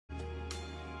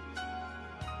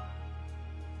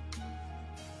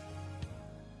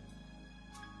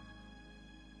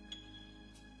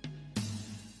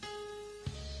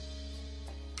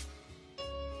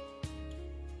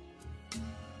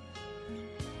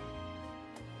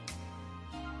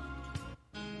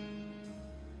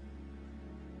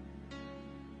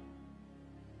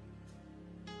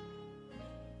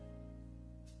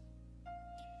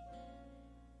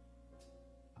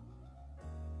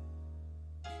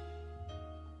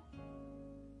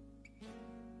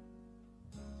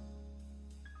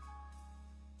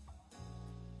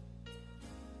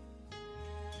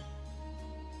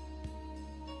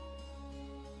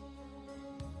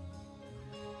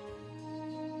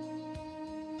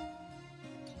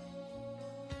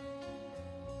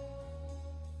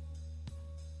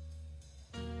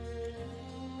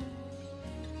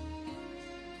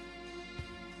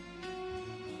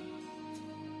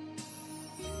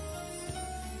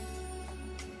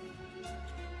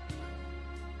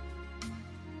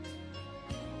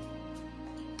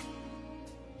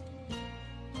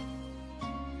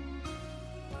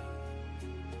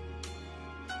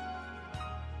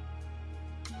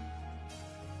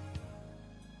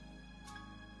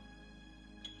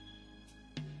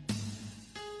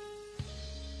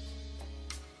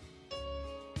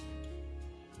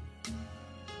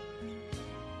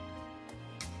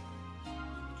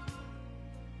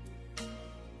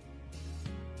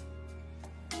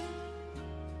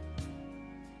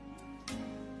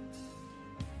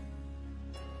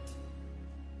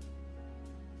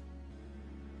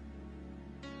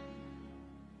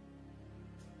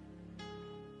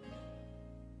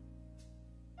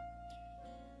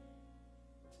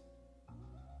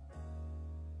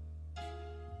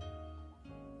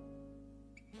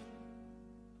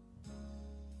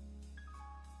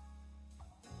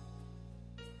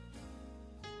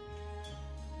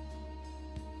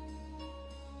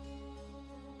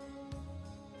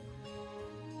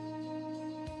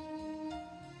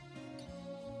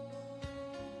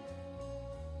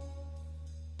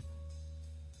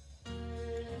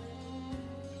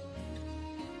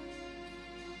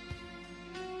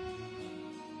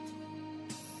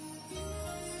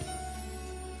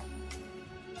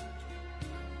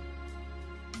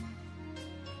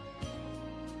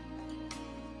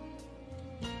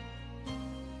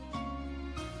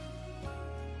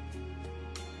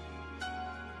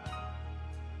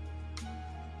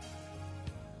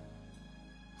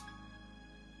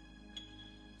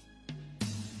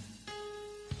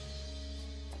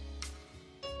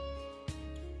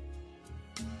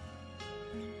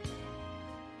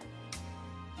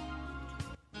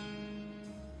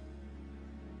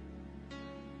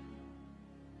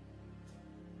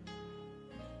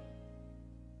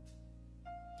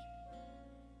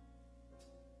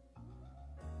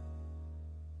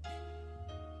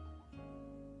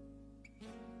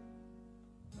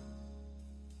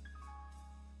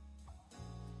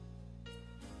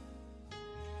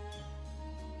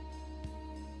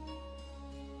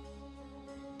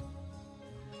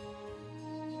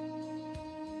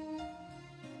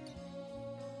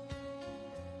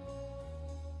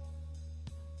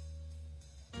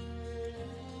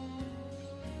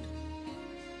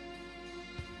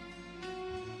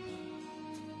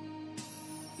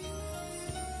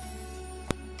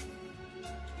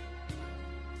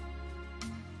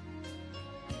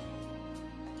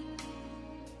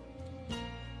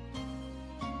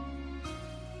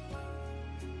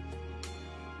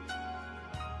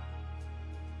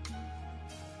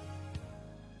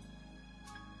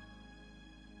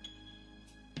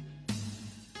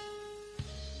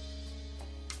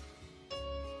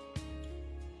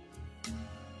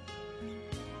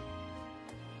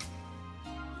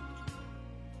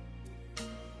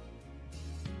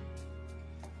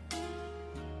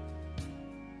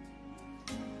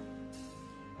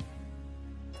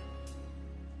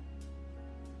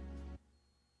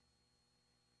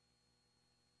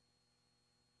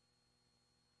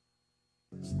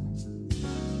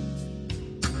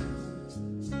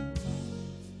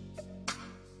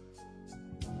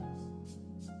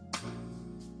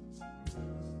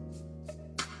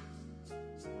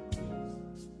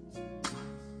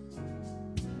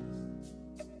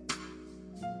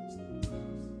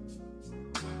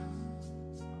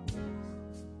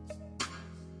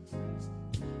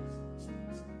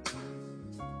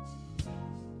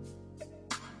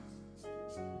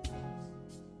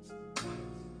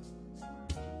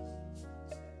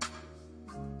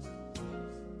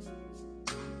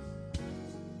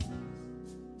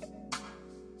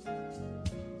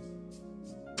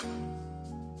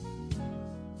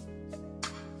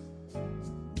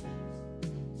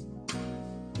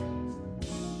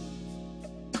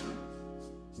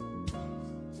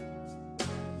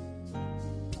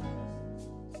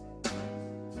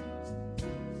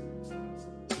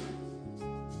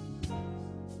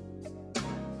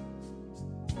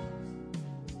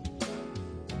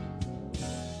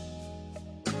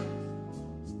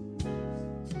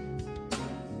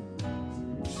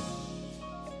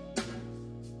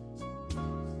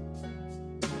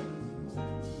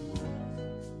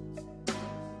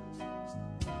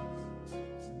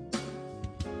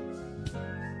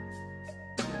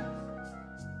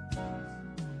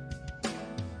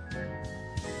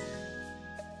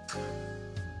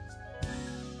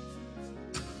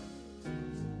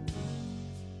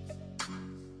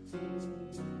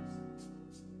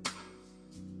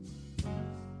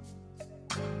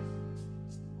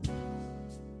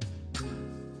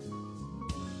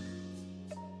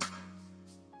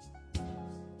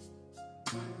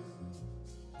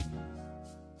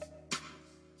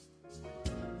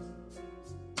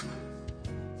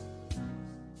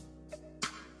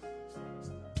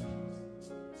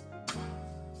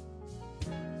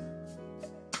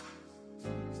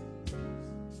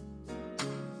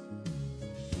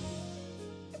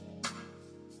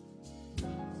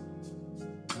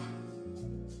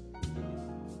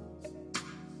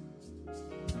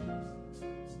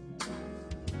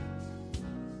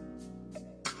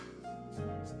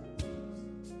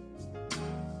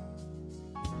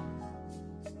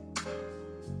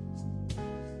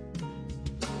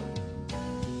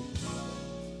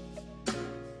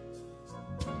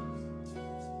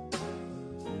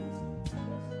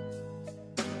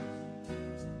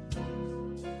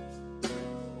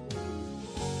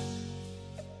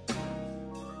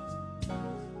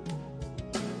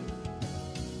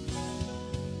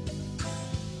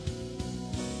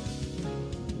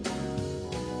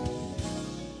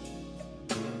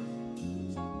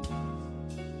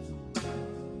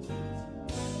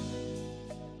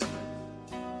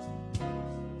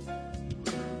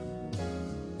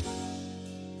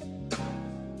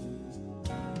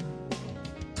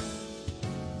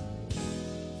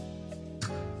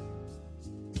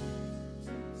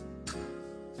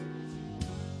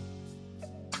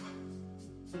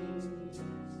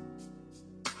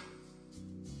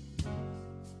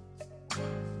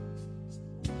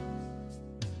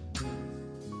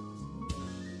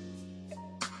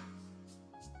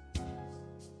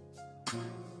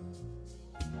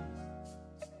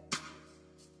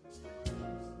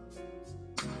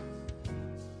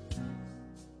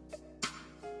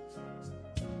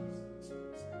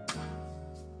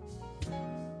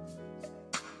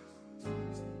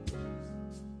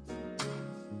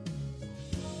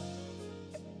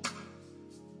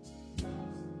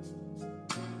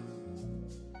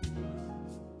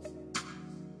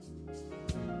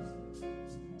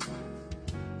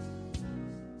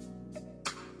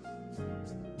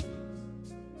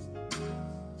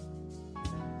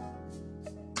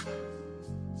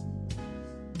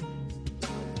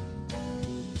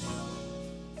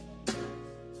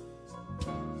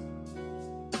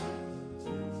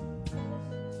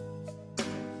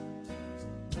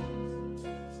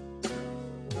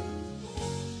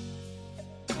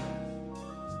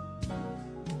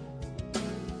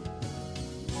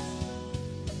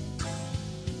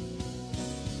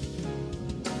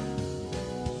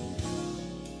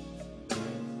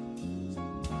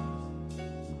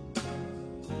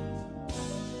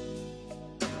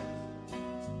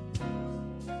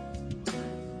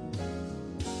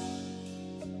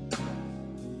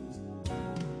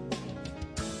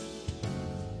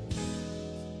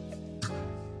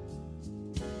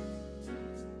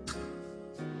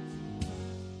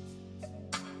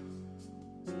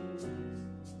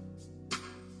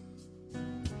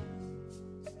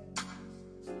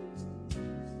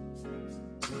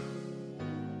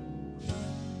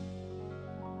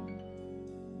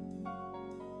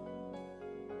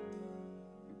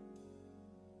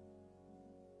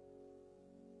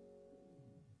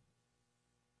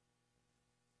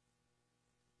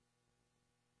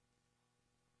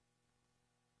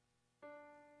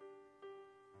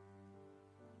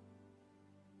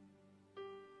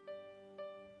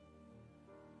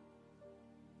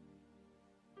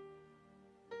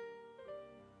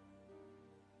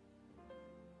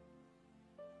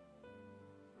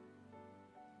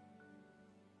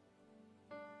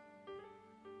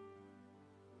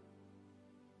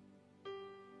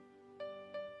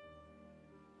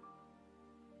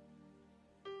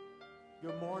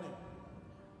Good morning.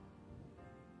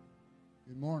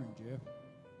 Good morning, Jeff.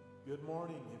 Good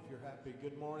morning, if you're happy.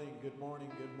 Good morning, good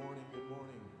morning, good morning, good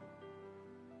morning.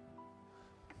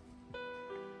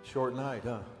 Short night,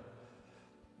 huh?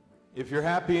 If you're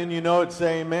happy and you know it,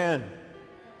 say amen.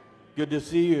 Good to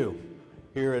see you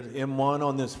here at M1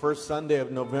 on this first Sunday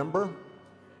of November.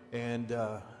 And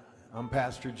I'm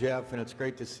Pastor Jeff, and it's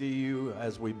great to see you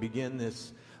as we begin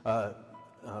this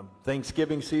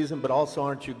Thanksgiving season. But also,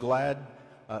 aren't you glad?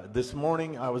 This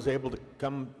morning I was able to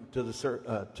come to the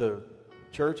to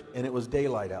church, and it was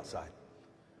daylight outside.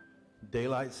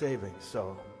 Daylight savings.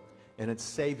 So, and it's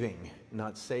saving,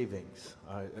 not savings.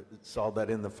 I saw that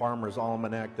in the Farmer's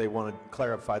Almanac. They want to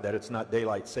clarify that it's not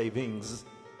daylight savings.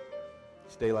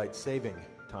 It's daylight saving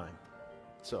time.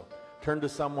 So, turn to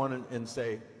someone and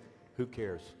say, "Who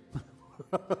cares?"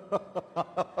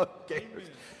 Okay.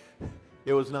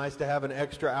 It was nice to have an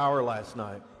extra hour last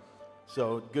night.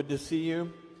 So good to see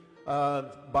you.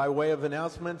 By way of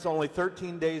announcements, only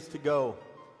 13 days to go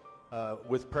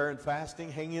with prayer and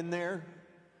fasting. Hang in there.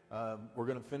 We're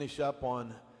going to finish up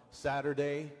on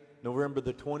Saturday, November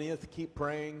the 20th. Keep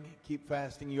praying, keep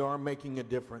fasting. You are making a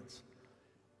difference.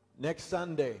 Next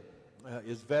Sunday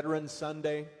is Veterans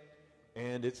Sunday,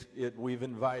 and we've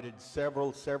invited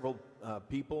several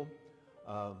people.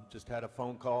 Just had a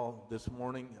phone call this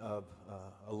morning of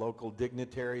a local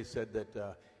dignitary, said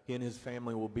that he and his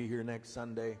family will be here next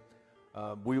Sunday.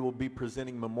 We will be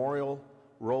presenting memorial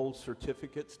roll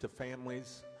certificates to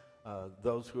families,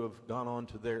 those who have gone on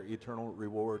to their eternal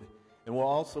reward. And we'll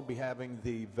also be having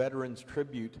the Veterans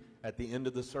Tribute at the end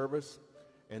of the service.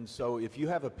 And so if you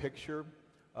have a picture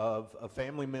of a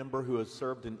family member who has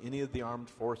served in any of the armed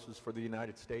forces for the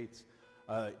United States,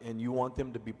 and you want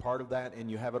them to be part of that, and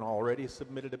you haven't already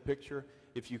submitted a picture,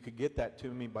 if you could get that to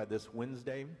me by this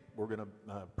Wednesday, we're going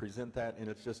to present that, and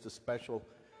it's just a special,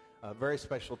 very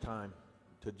special time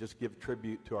to just give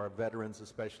tribute to our veterans,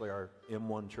 especially our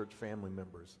M1 church family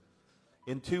members.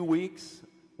 In 2 weeks,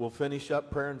 we'll finish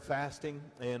up prayer and fasting,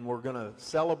 and we're going to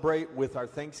celebrate with our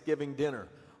Thanksgiving dinner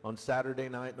on Saturday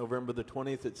night, November the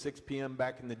 20th at 6 p.m.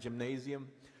 back in the gymnasium.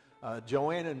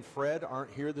 Joanne and Fred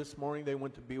aren't here this morning. They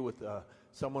went to be with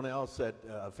someone else,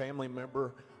 a family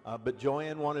member. But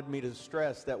Joanne wanted me to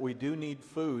stress that we do need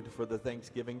food for the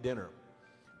Thanksgiving dinner.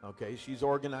 Okay, she's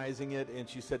organizing it, and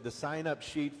she said the sign-up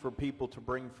sheet for people to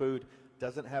bring food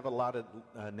doesn't have a lot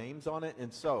of names on it.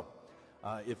 And so,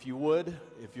 if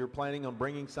you're planning on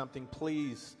bringing something,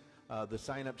 please, the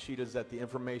sign-up sheet is at the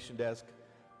information desk.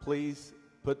 Please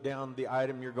put down the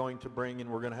item you're going to bring,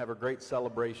 and we're going to have a great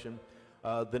celebration.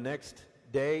 The next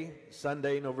day,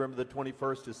 Sunday, November the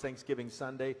 21st, is Thanksgiving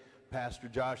Sunday. Pastor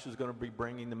Josh is going to be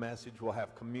bringing the message. We'll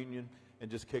have communion and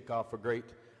just kick off a great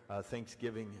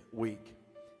Thanksgiving week.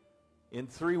 In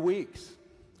 3 weeks,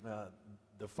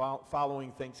 the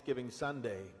following Thanksgiving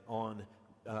Sunday, on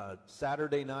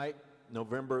Saturday night,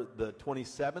 November the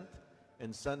 27th,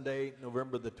 and Sunday,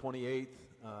 November the 28th,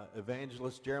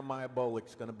 evangelist Jeremiah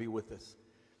Bolick's going to be with us.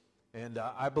 And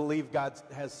I believe God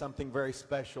has something very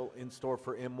special in store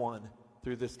for M1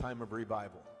 through this time of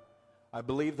revival. I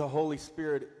believe the Holy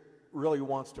Spirit really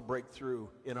wants to break through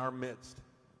in our midst.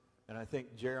 And I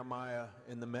think Jeremiah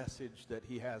and the message that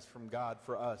he has from God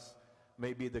for us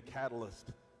may be the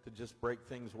catalyst to just break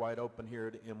things wide open here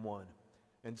at M1.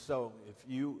 And so if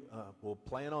you will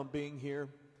plan on being here,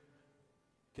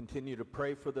 continue to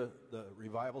pray for the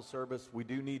revival service. We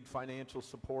do need financial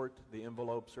support. The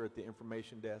envelopes are at the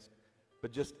information desk.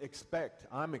 But just expect,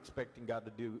 I'm expecting God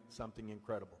to do something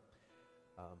incredible.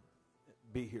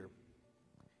 Be here.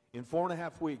 In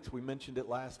 4.5 weeks, we mentioned it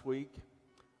last week,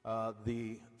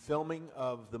 the filming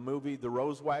of the movie The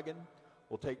Rose Wagon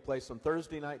will take place on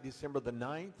Thursday night, December the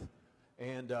 9th.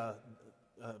 And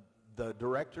the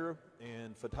director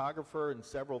and photographer and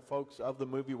several folks of the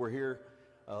movie were here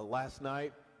last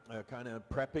night kind of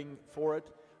prepping for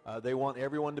it. They want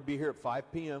everyone to be here at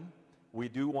 5 p.m. We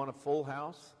do want a full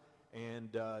house,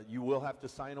 and you will have to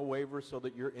sign a waiver so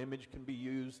that your image can be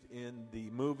used in the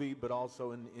movie, but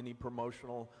also in any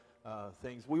promotional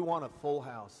things. We want a full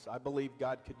house. I believe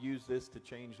God could use this to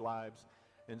change lives.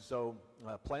 And so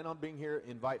plan on being here.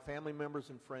 Invite family members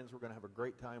and friends. We're going to have a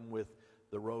great time with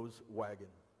the Rose Wagon.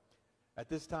 At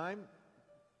this time,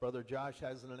 Brother Josh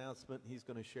has an announcement. He's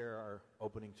going to share our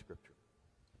opening scripture.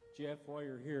 Jeff, while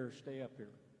you're here, stay up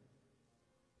here.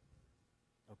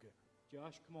 Okay.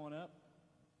 Josh, come on up.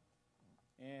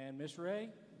 And Miss Ray,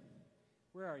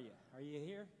 where are you? Are you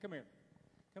here? Come here.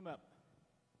 Come up.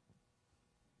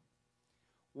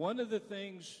 One of the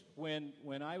things when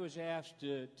I was asked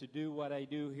to do what I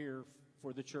do here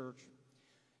for the church,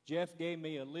 Jeff gave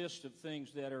me a list of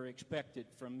things that are expected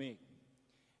from me.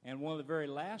 And one of the very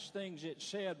last things it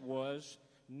said was,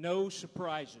 no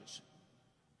surprises.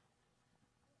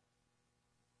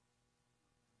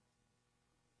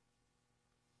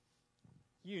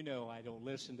 You know I don't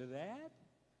listen to that.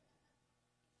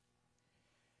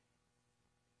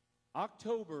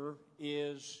 October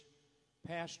is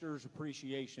Pastor's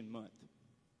Appreciation Month.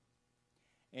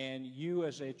 And you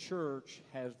as a church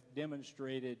have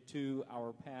demonstrated to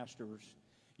our pastors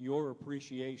your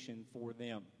appreciation for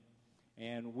them.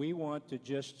 And we want to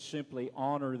just simply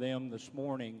honor them this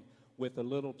morning with a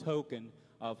little token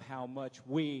of how much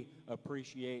we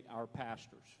appreciate our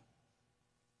pastors.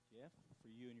 Jeff, for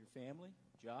you and your family.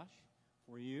 Josh,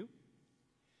 for you.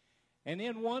 And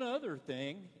then one other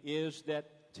thing is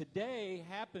that today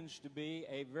happens to be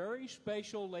a very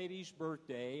special lady's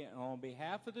birthday. And on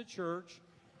behalf of the church,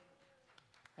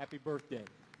 happy birthday.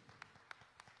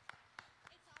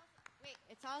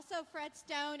 It's also Fred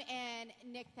Stone and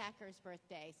Nick Thacker's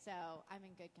birthday, so I'm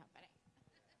in good company.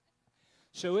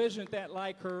 So isn't that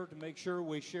like her to make sure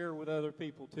we share with other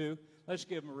people too? Let's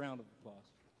give them a round of applause.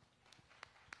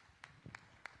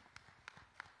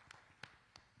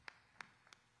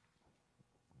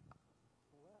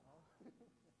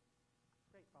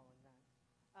 Great following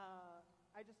that.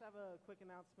 I just have a quick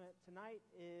announcement. Tonight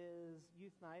is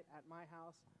youth night at my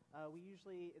house.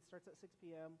 It starts at 6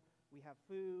 p.m. We have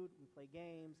food, we play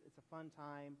games, it's a fun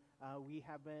time. We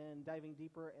have been diving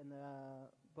deeper in the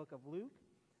book of Luke,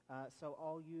 so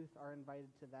all youth are invited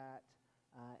to that,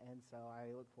 and so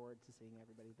I look forward to seeing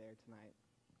everybody there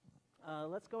tonight.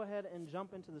 Let's go ahead and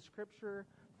jump into the scripture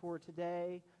for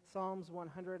today. Psalms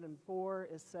 104,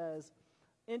 it says,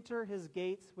 "Enter his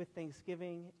gates with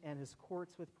thanksgiving and his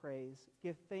courts with praise.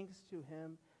 Give thanks to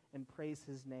him and praise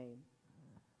his name."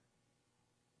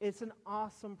 It's an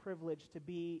awesome privilege to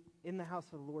be in the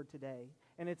house of the Lord today.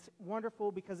 And it's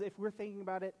wonderful because if we're thinking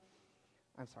about it,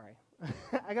 I'm sorry.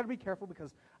 I got to be careful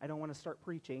because I don't want to start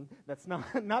preaching. That's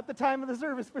not the time of the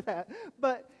service for that.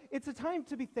 But it's a time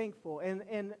to be thankful.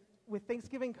 And with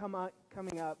Thanksgiving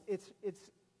coming up, it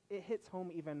hits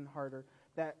home even harder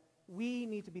that we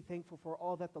need to be thankful for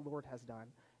all that the Lord has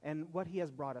done and what he has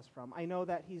brought us from. I know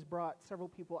that he's brought several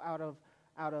people out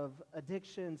of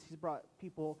addictions. He's brought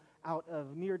people out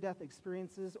of near-death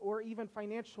experiences or even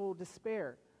financial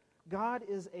despair. God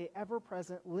is an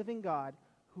ever-present, living God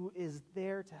who is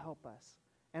there to help us.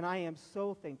 And I am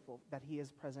so thankful that he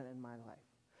is present in my life.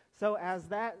 So as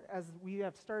we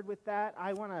have started with that,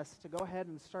 I want us to go ahead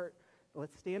and start.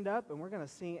 Let's stand up, and we're going to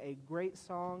sing a great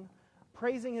song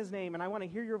praising his name. And I want to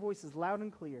hear your voices loud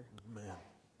and clear. Amen.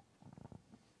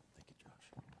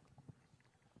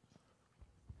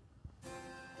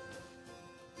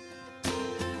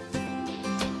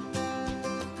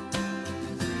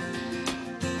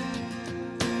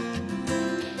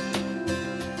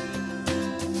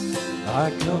 I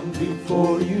come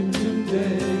before you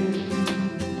today,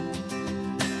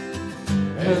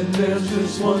 and there's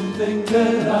just one thing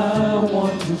that I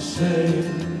want to say.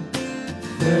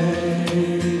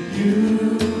 Thank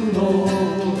you,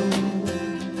 Lord.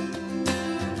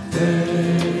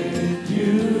 Thank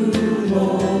you,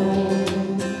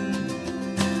 Lord,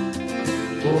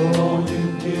 for all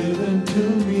you've given to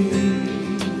me,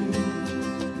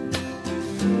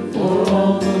 for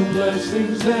all the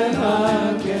blessings that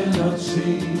I cannot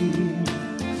see.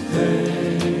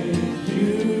 Thank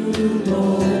you,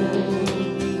 Lord.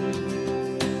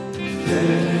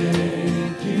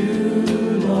 Thank you,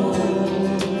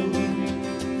 Lord.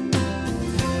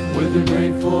 With a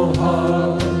grateful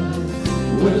heart,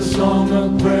 with a song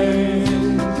of praise,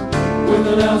 with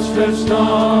an outstretched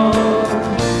arm,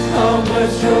 I'll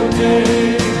bless your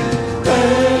name.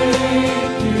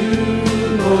 Thank you,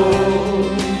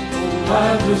 Lord.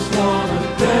 I just want to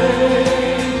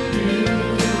thank you,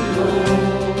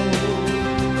 Lord.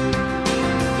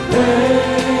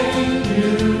 Thank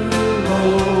you,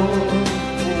 Lord.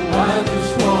 I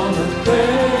just want to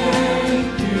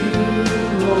thank you,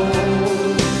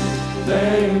 Lord.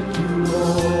 Thank you,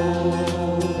 Lord.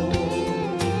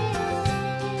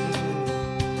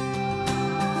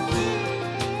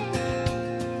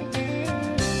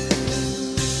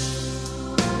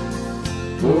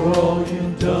 For all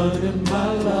you've done in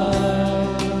my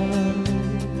life,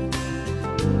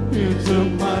 you took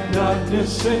my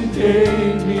darkness and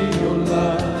gave me your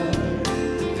light.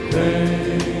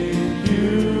 Thank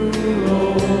you,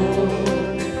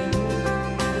 Lord.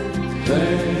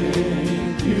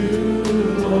 Thank you,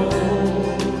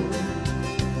 Lord.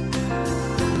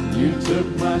 You took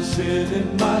my sin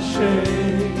and my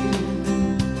shame.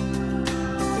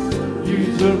 You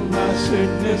took my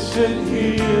sickness and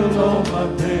healed all my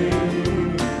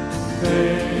pain.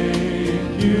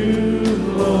 Thank you,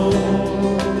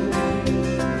 Lord.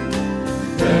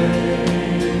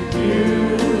 Thank you,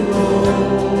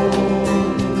 Lord.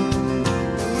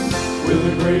 With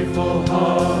a grateful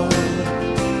heart,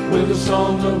 with a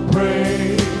song of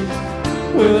praise,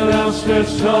 with an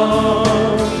outstretched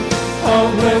arm,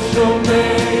 I'll bless your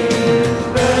name.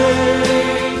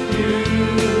 Thank you,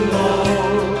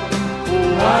 Lord.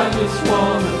 I just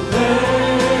want to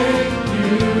thank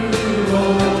you,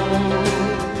 Lord.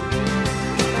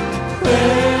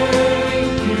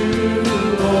 Thank you,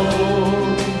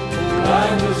 Lord. I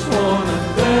just want to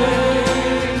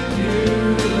thank you,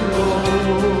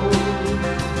 Lord.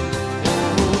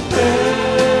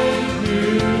 Thank you,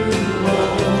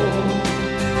 Lord.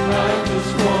 I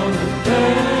just want to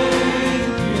thank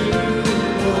you,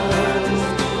 Lord.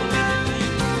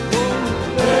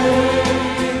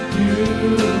 Thank you,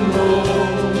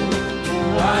 Lord.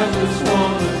 I just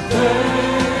want to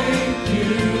thank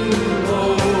you,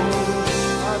 Lord.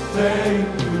 I thank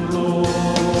you, Lord.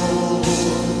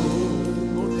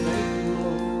 Oh, thank you,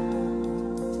 Lord.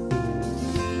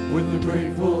 With a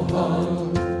grateful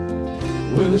heart,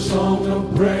 with a song of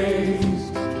praise,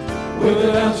 with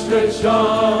an outstretched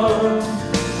arm,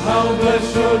 I'll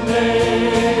bless your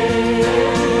name.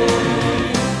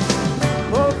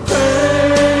 Oh,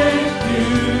 thank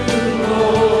you,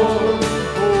 Lord.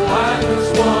 I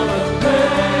just want to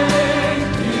thank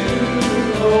you,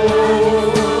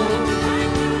 Lord.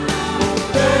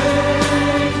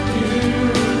 Thank you,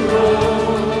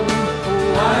 Lord.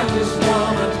 I just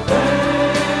want to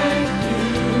thank you,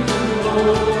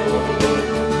 Lord.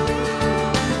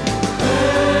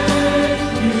 Thank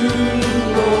you,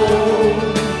 Lord.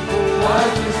 I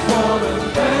just want to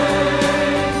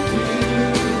thank you,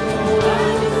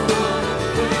 Lord.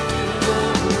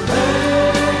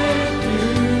 Thank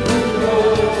you,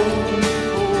 Lord.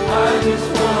 I just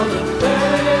want to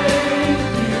thank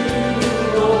you,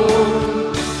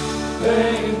 Lord.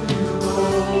 Thank you,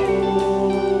 Lord.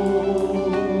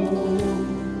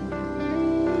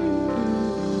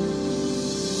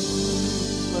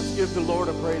 Let's give the Lord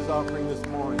a praise offering this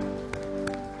morning.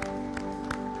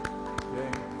 Okay.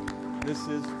 This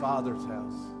is Father's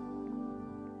house.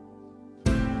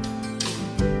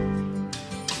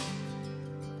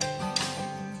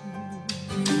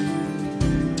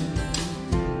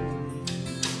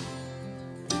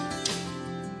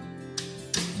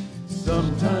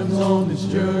 Sometimes on this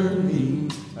journey,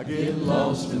 I get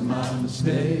lost in my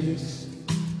mistakes.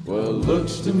 Well, it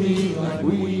looks to me like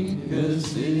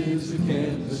weakness is a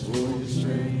canvas for your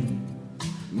strength.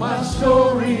 My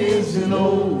story isn't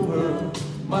over,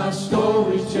 my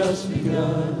story's just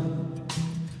begun.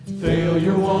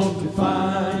 Failure won't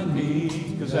define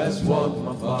me, 'cause that's what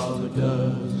my Father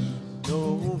does.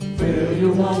 No,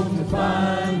 failure won't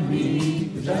define me,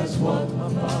 'cause that's what my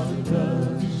Father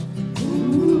does.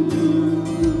 Ooh.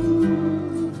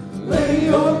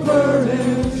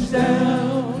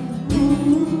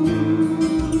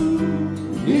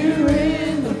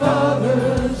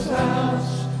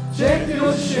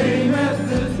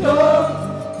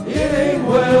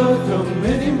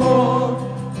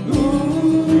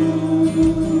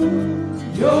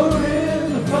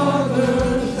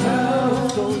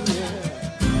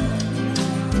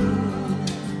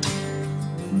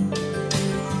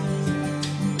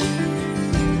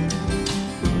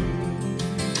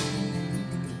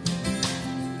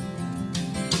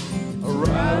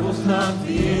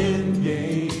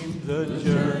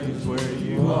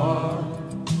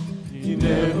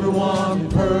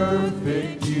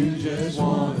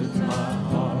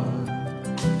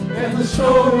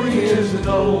 story isn't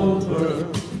over,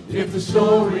 if the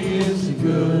story isn't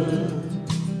good,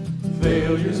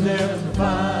 failure's never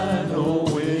final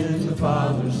when the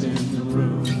Father's in the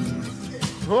room.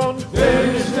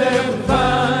 Failure's never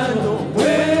final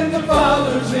when the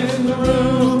Father's in the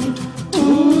room.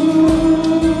 Ooh,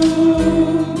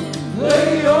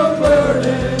 lay your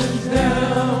burdens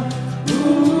down.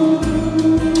 Ooh,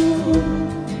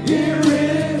 you're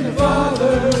in the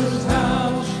Father's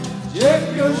house.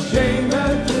 Check your shame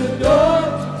at the door.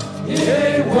 It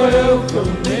ain't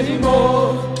welcome anymore.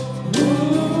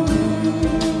 Ooh,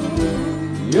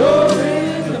 you're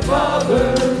in the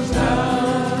Father's house.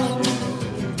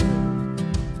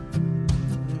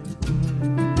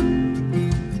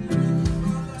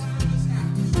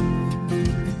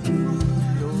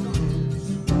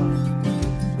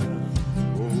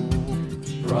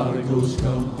 Prodigals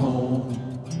come home,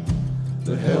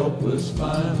 the helpless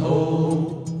find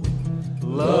hope.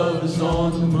 Love is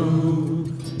on the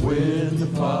move when the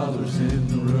Father's in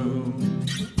the room.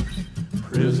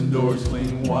 Prison doors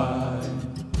fling wide,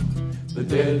 the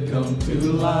dead come to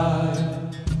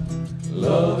life.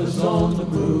 Love is on the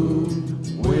move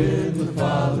when the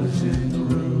Father's in the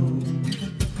room.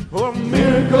 For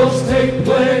miracles take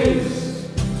place,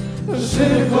 the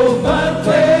cynical find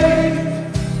faith.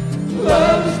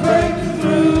 Love is breaking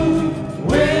through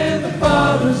when the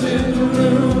Father's in the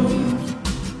room.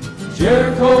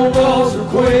 Jericho walls are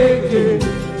quaking,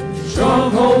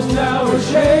 strongholds now are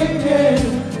shaking.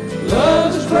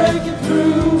 Love is breaking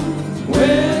through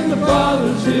when the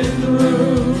Father's in the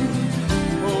room.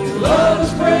 Oh, love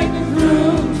is breaking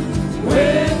through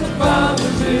when the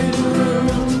Father's in the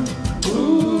room.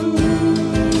 Ooh,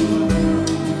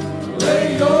 lay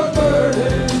your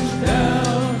burdens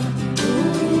down.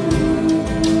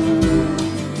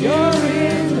 You're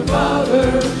in the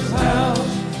Father's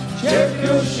house. Check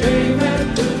your shame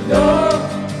at the door.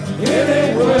 It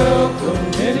ain't welcome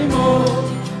anymore.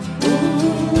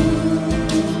 Ooh,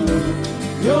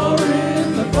 you're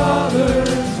in the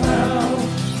Father's house.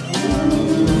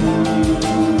 Ooh,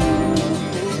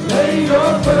 lay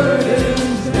your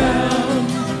burdens down.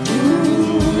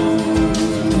 Ooh,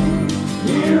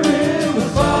 you're in the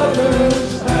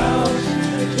Father's house.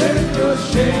 Check your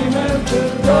shame at the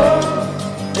door.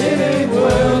 It ain't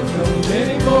welcome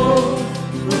anymore.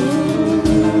 Ooh,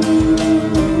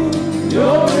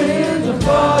 you're in the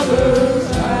Father's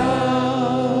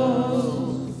house.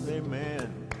 Amen.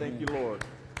 Thank you, Lord.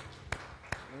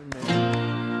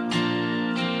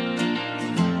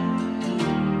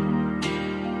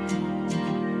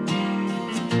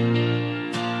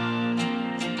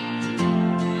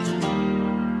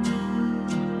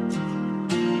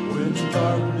 When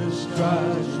darkness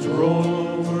tries to roll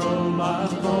over on my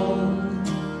bones,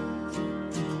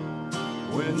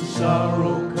 when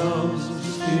sorrow comes to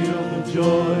steal the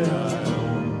joy I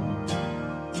own,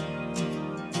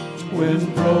 when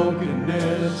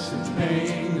brokenness and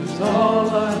pain is all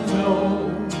I know,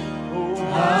 oh,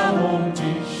 I won't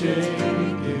be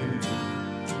shaken,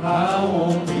 I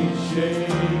won't be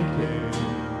shaken.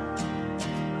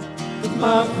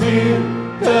 My fear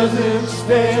doesn't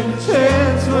stand a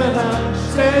chance when I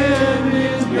stand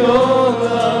in your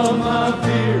love. My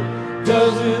fear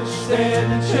doesn't stand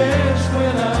a chance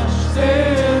when I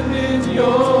stand in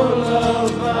your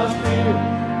love. My fear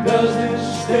doesn't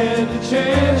stand a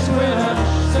chance when I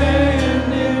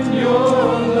stand in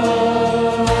your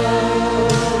love.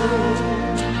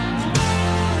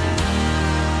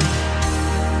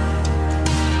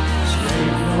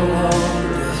 Shame no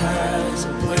longer has a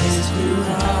place to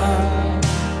hide.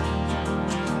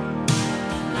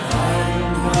 I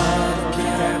am not a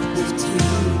captive to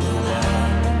the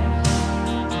lie.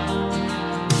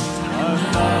 I'm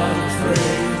not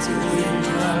afraid to leave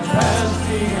my past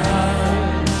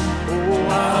behind. Oh,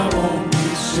 I won't be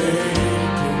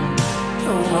shaken.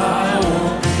 No, I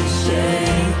won't be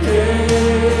shaken.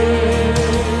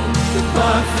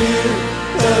 My fear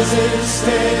doesn't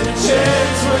stand a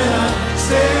chance when I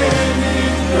stand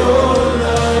in your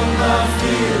love. My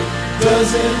fear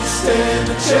doesn't stand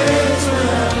a chance when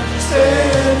I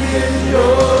stand in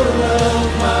your love.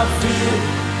 My fear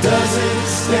doesn't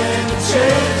stand a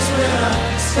chance when I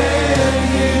stand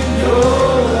in your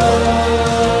love.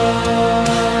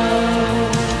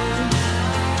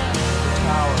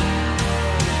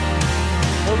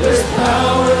 There's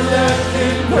power that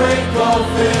can break off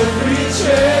every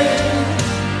chain.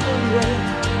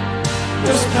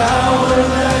 There's power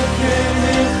that can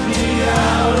empty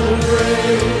out a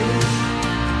grave.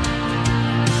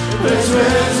 There's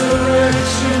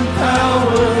resurrection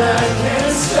power that can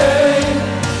save.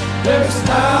 There's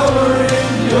power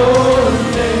in your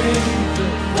name.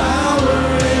 Power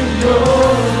in your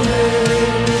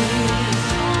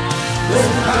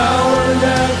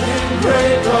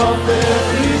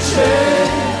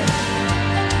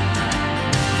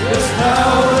There's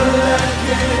power that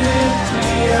can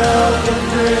empty out the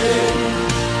grave.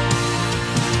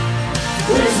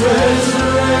 There's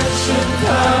resurrection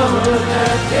power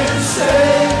that can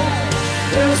save.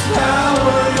 There's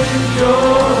power in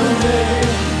your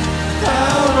name.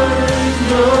 Power in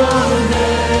your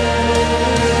name.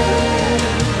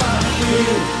 My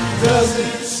fear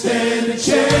doesn't stand a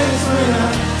chance when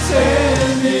I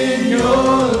stand in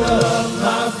your love.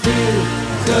 My fear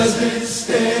doesn't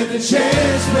stand a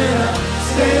chance when I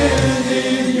stand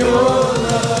in your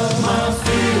love. My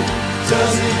fear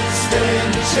doesn't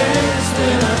stand a chance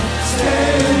when I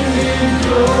stand in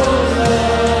your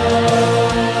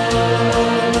love.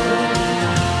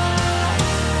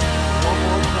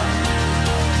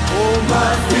 Oh,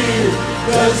 my fear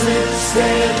doesn't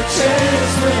stand a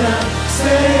chance when I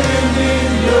stand in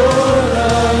your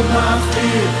love. My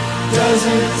fear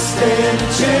doesn't stand a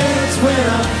chance when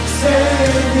I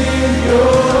stand in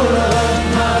your love.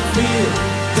 My fear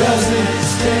doesn't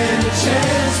stand a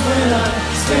chance when I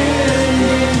stand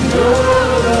in your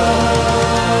love.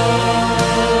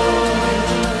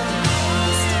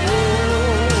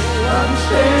 I'm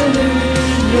standing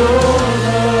in your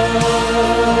love.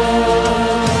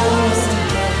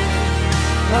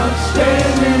 I'm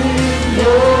standing in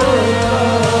your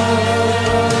love.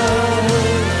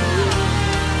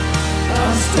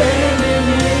 I'm standing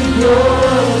in your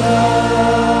love.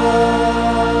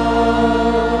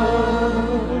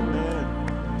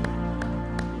 Amen.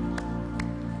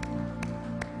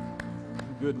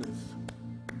 Goodness.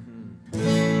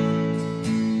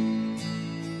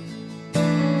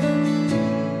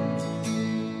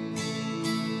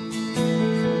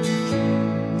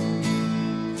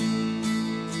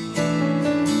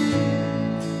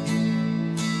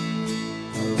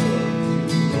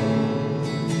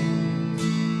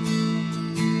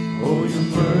 Oh, your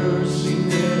mercy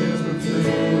never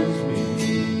fails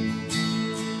me.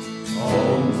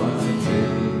 All my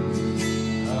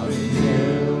days I've been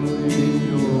held in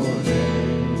your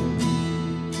hand.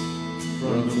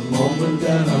 From the moment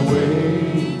that I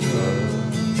wake up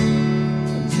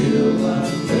until I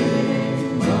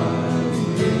lay my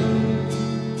head,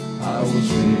 I will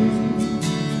sing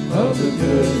of the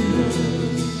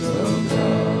goodness of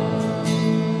God.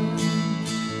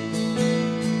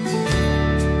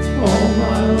 All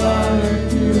my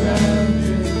life you have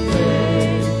been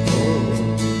faithful.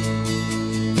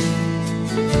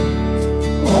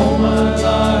 All my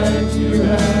life you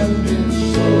have been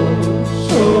so,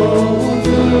 so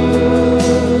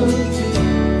good.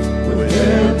 With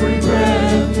every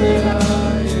breath that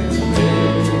I am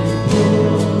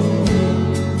able,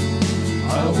 I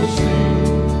will sing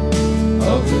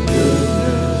of the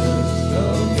goodness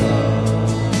of God.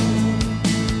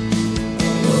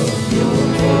 Of your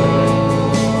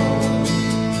voice,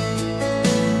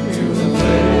 you have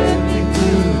led me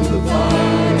through the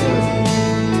fire.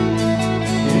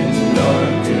 In the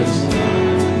darkest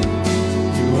night,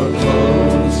 you are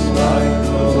close like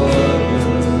no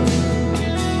other.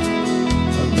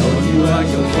 I've known you like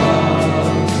a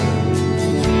father.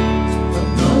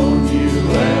 I've known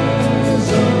you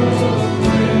as a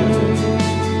friend.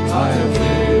 I have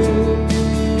lived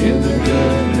in the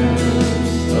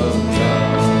goodness of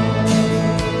God.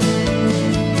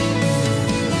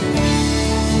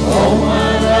 All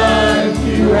my life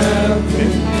you have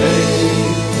been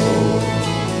faithful.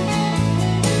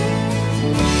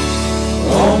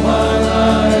 All my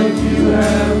life you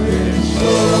have been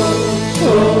so,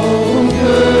 so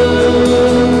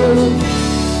good.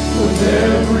 With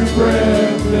every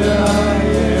breath that I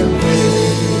am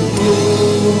able,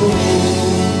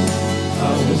 I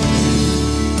will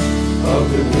sing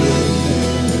of the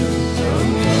goodness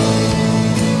of God.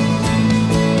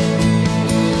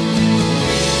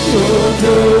 Your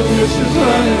goodness is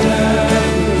running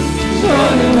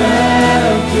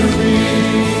after me.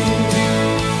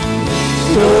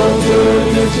 Your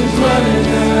goodness is running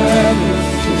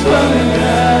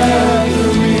after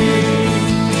me.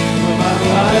 When my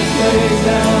life lays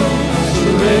down, I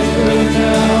surrender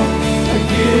now. I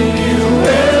give you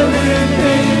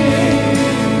everything.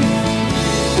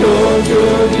 Your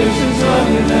goodness is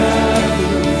running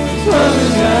after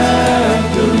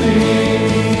me.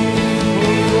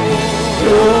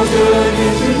 Your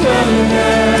goodness is running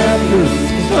after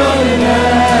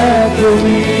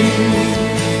me.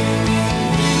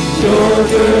 Your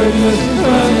goodness is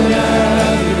running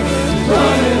after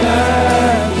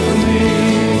me.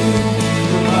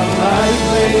 When my life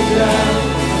lays down,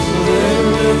 I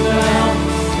surrender now.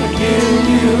 I give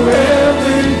you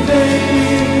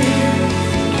everything.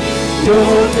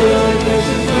 Your goodness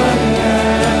is running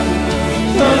after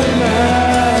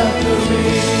me.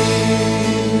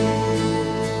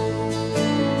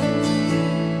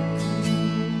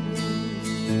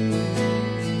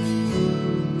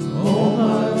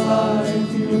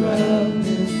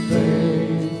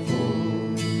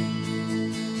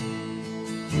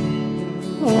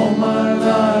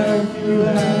 you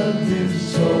have been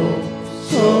so,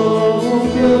 so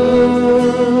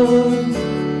good.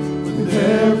 With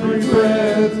every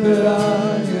breath that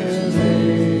I am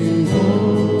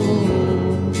able,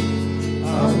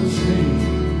 I will sing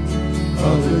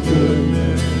of the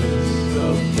goodness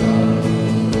of God.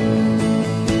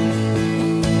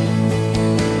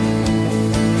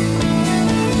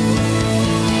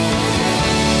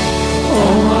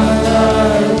 All my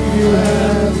life you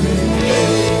have been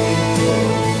faithful.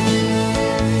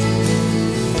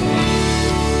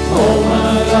 All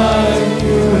my life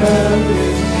you have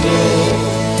been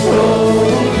so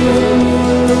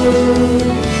good.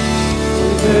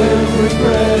 With every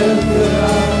breath that I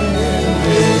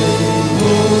am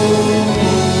able,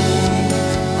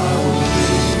 I will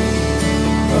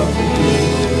sing of the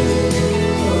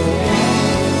goodness of God. I will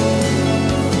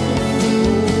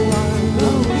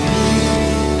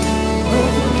sing of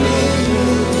the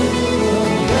goodness of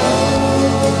God.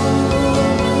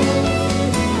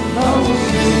 I will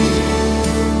sing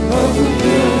of the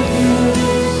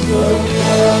goodness of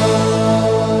God.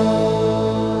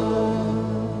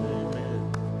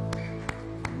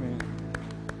 Amen.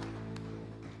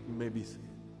 You may be seated.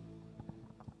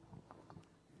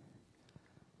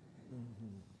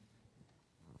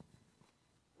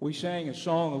 We sang a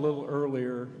song a little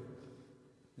earlier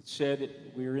that said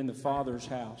that we were in the Father's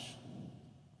house.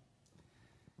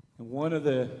 And one of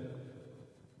the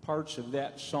parts of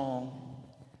that song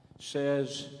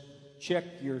says, check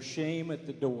your shame at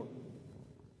the door.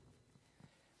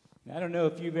 Now, I don't know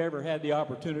if you've ever had the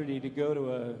opportunity to go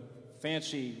to a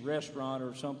fancy restaurant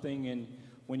or something, and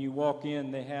when you walk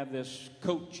in, they have this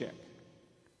coat check.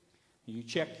 You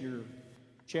check your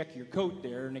coat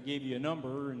there, and they give you a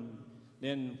number, and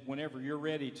then whenever you're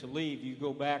ready to leave, you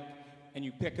go back and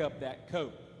you pick up that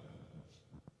coat.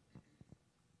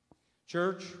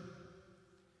 Church,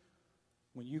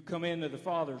 when you come into the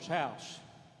Father's house,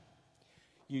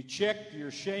 you check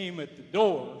your shame at the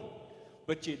door,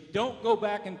 but you don't go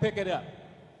back and pick it up.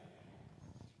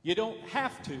 You don't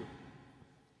have to,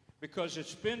 because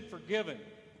it's been forgiven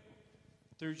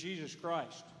through Jesus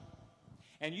Christ.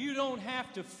 And you don't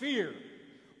have to fear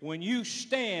when you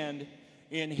stand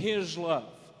in His love.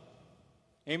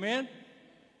 Amen?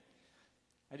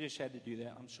 I just had to do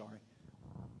that. I'm sorry.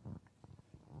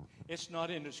 It's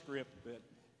not in the script, but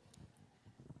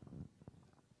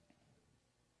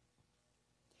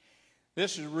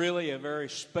this is really a very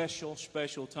special,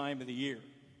 special time of the year.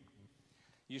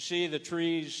 You see the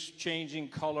trees changing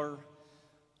color,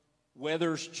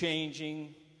 weather's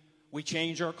changing, we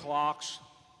change our clocks.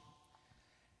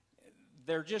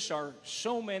 There just are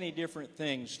so many different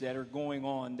things that are going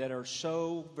on that are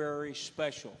so very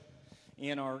special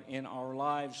in our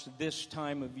lives this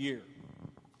time of year.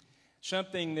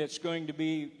 Something that's going to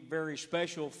be very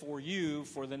special for you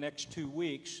for the next 2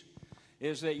 weeks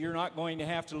is that you're not going to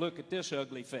have to look at this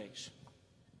ugly face.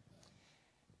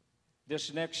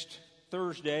 This next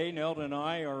Thursday, Nelda and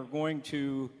I are going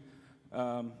to,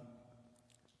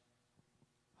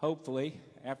 hopefully,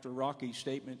 after Rocky's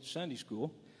statement Sunday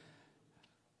school,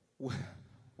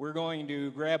 we're going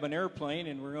to grab an airplane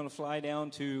and we're going to fly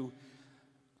down to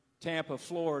Tampa,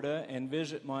 Florida, and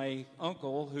visit my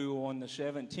uncle, who on the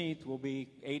 17th will be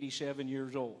 87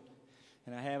 years old.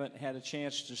 And I haven't had a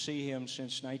chance to see him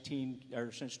since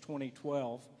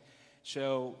 2012.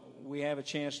 So we have a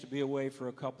chance to be away for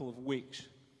a couple of weeks.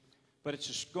 But it's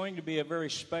just going to be a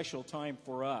very special time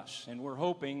for us, and we're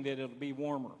hoping that it'll be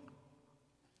warmer.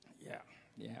 Yeah.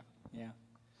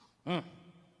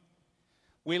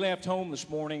 We left home this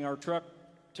morning. Our truck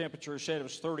temperature said it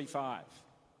was 35.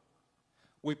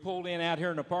 We pulled in out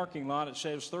here in the parking lot. It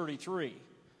says 33.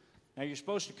 Now, you're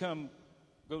supposed to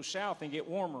go south and get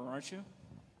warmer, aren't you?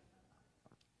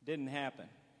 Didn't happen.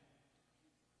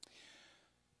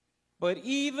 But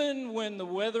even when the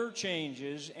weather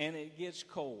changes and it gets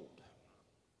cold,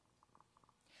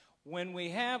 when we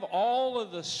have all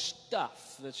of the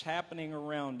stuff that's happening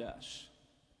around us,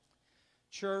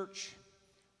 church,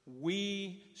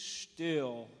 we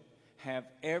still have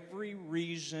every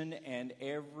reason and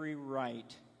every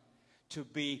right to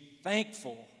be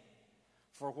thankful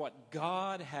for what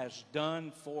God has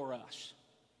done for us.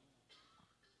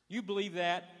 You believe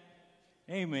that?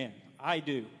 Amen. I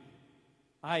do.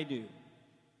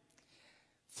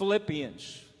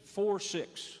 Philippians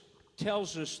 4:6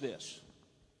 tells us this.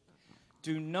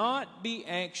 Do not be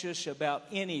anxious about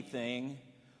anything,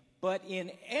 but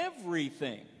in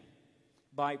everything,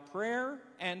 by prayer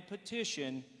and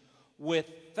petition, with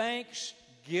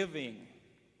thanksgiving,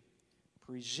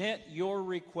 present your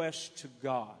requests to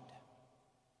God.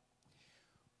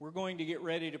 We're going to get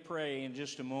ready to pray in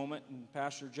just a moment, and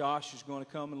Pastor Josh is going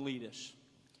to come and lead us.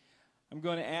 I'm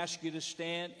going to ask you to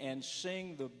stand and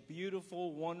sing the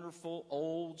beautiful, wonderful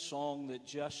old song that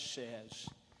just says,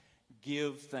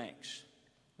 "Give thanks."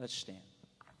 Let's stand.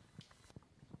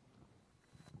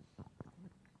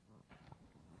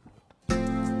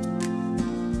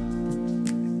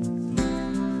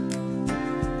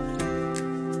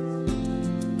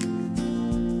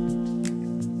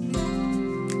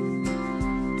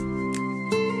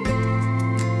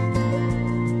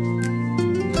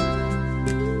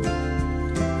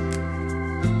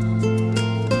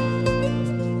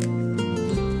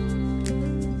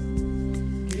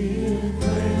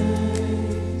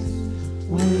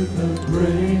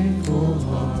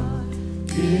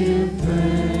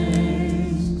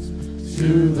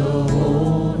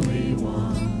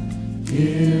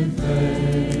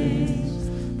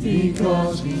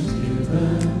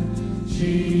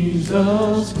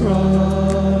 Jesus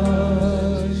Christ,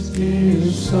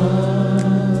 His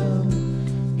Son.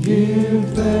 Give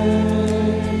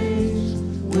thanks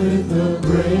with a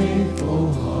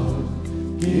grateful heart.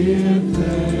 Give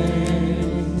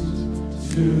thanks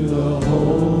to the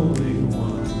Holy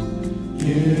One.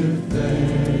 Give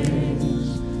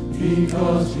thanks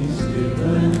because He's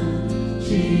given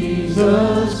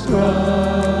Jesus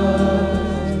Christ,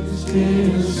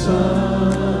 His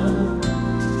Son.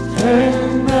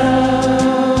 And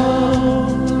now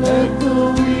let the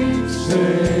weak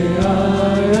say, I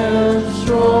am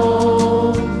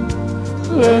strong.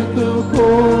 Let the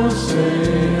poor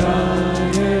say, I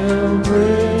am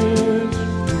rich,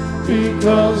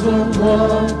 because of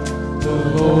what the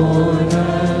Lord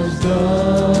has done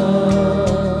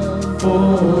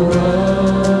for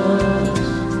us.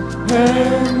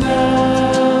 And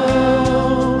now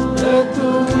let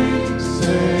the weak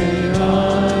say, I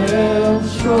am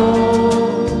strong.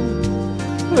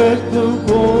 Let the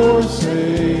poor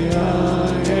say, I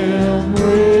am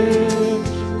rich,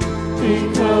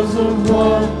 because of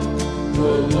what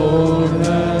the Lord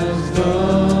has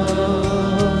done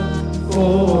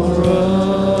for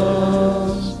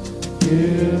us.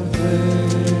 Give thanks.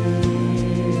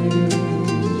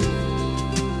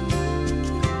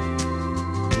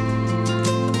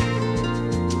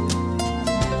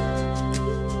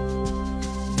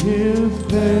 Give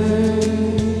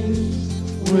thanks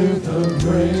with a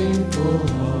grateful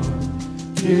heart.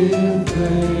 Give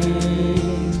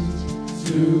thanks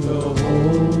to the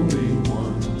Holy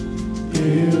One.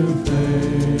 Give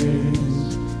thanks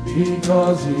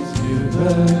because He's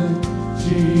given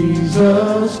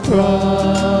Jesus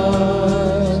Christ,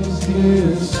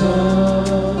 His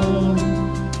Son.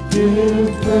 Give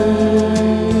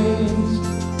thanks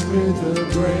with a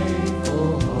grateful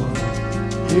heart.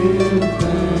 Give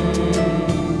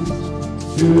thanks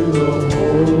to the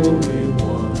Holy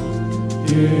One.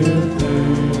 Give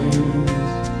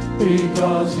thanks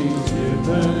because He's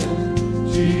given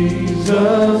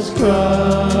Jesus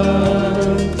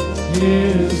Christ,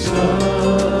 His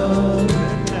Son.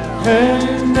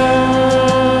 And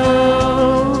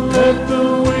now let the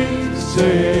weak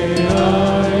say, I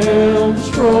am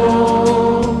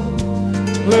strong.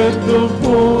 Let the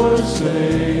poor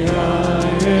say, I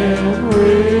am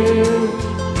rich,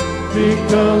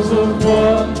 because of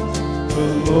what the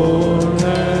Lord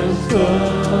has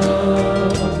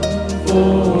done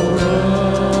for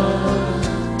us.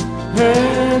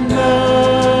 And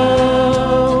now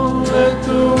let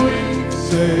the weak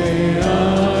say, I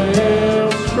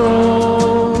am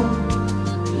strong.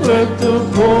 Let the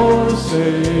poor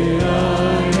say, I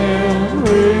am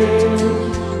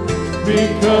rich,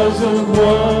 because of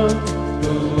what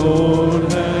the Lord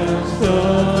has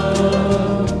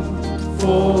done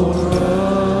for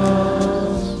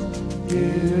us.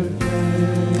 Give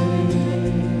thanks.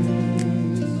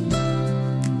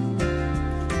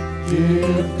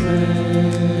 Give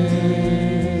thanks.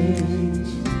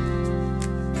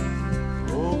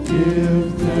 Oh, give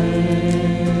thanks.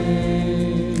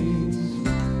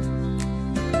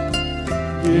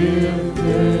 Give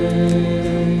thanks.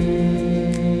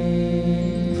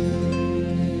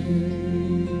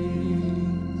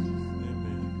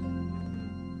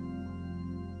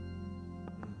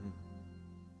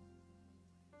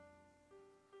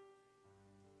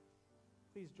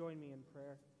 Please join me in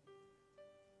prayer.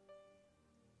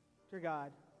 Dear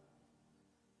God,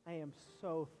 I am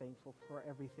so thankful for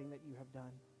everything that you have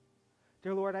done.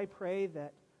 Dear Lord, I pray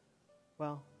that,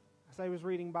 well, as I was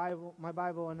reading my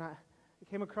Bible, and I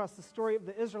came across the story of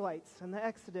the Israelites and the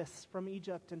Exodus from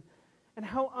Egypt, and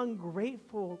how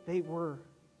ungrateful they were.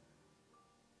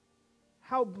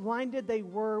 How blinded they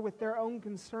were with their own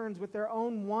concerns, with their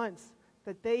own wants,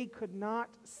 that they could not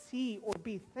see or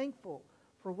be thankful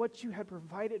for what you had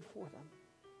provided for them.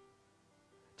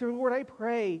 Dear Lord, I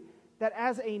pray that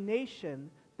as a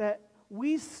nation, that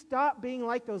we stop being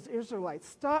like those Israelites.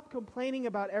 Stop complaining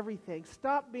about everything.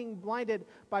 Stop being blinded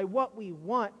by what we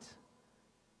want,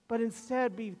 but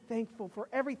instead be thankful for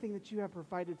everything that you have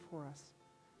provided for us.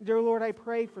 Dear Lord, I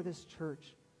pray for this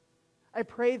church. I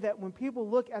pray that when people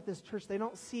look at this church, they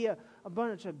don't see a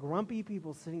bunch of grumpy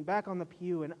people sitting back on the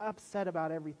pew and upset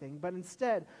about everything, but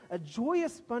instead a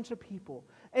joyous bunch of people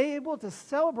able to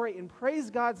celebrate and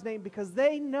praise God's name because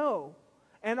they know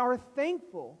and are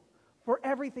thankful for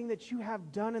everything that you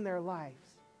have done in their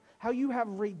lives, how you have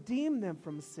redeemed them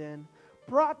from sin,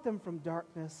 brought them from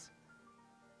darkness,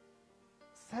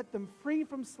 set them free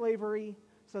from slavery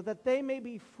so that they may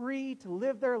be free to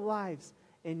live their lives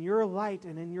in your light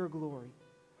and in your glory.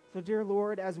 So, dear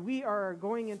Lord, as we are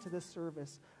going into this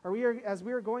service, as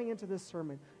we are going into this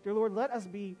sermon, dear Lord, let us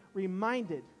be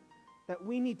reminded that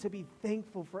we need to be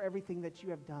thankful for everything that you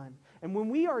have done. And when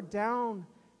we are down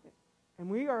and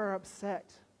we are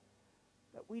upset,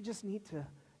 that we just need to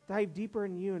dive deeper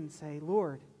in you and say,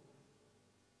 Lord,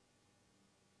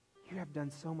 you have done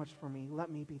so much for me.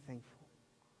 Let me be thankful,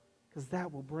 because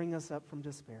that will bring us up from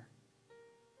despair.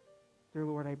 Dear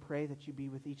Lord, I pray that you be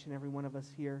with each and every one of us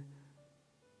here.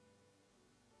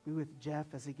 Be with Jeff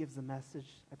as he gives the message.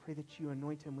 I pray that you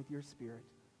anoint him with your Spirit.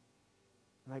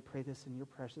 And I pray this in your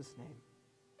precious name.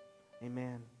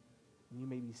 Amen. And you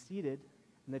may be seated,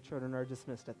 and the children are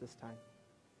dismissed at this time.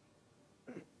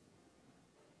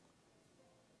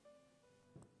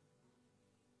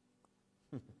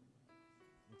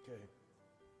 Okay.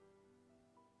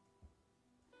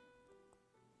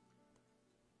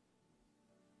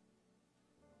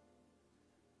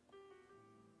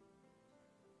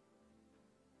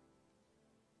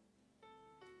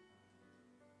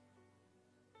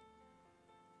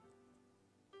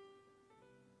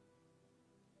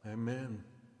 Amen.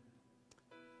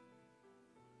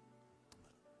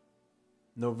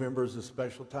 November is a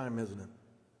special time, isn't it?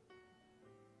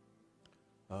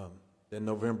 Then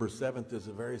November 7th is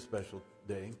a very special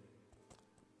day.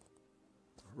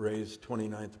 Ray's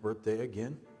 29th birthday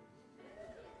again.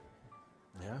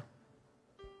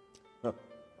 Yeah.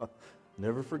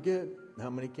 Never forget how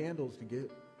many candles to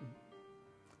get.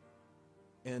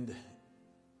 And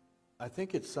I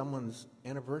think it's someone's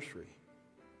anniversary.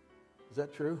 Is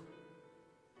that true?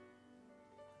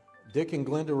 Dick and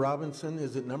Glenda Robinson,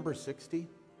 is it number 60?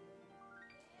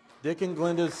 Dick and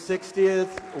Glenda's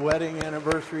 60th wedding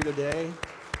anniversary today.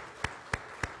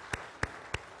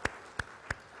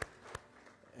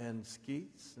 And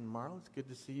Skeets and Marla, it's good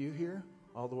to see you here,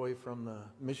 all the way from the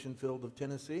mission field of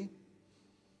Tennessee,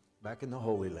 back in the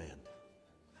Holy Land.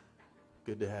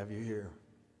 Good to have you here.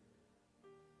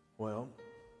 Well,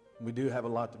 we do have a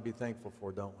lot to be thankful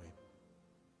for, don't we?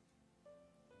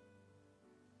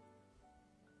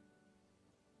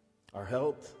 Our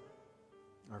health,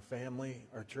 our family,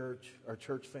 our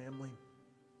church family,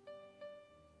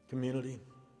 community,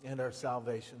 and our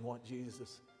salvation, what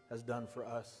Jesus has done for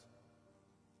us,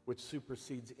 which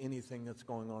supersedes anything that's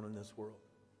going on in this world,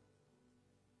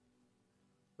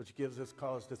 which gives us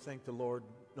cause to thank the Lord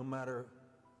no matter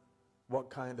what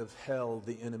kind of hell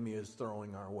the enemy is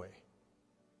throwing our way.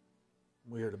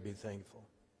 We are to be thankful.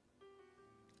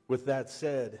 With that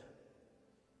said,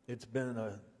 it's been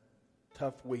a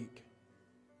tough week.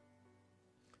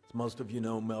 As most of you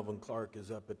know, Melvin Clark is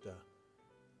up at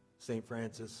St.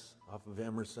 Francis off of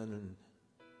Emerson, and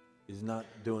he's not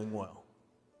doing well.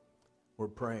 We're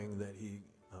praying that he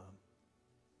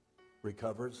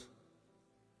recovers.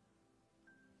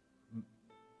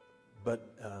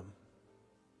 But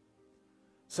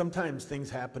sometimes things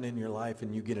happen in your life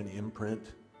and you get an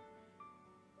imprint.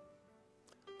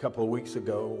 A couple of weeks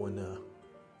ago when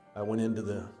I went into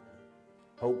the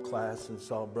Hope class and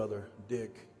saw Brother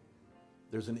Dick,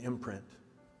 there's an imprint.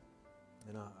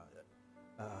 And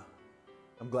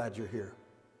I'm glad you're here.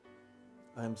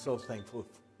 I am so thankful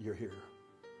you're here.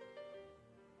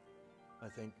 I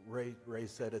think Ray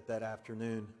said it that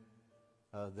afternoon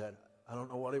that I don't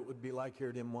know what it would be like here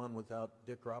at M1 without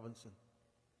Dick Robinson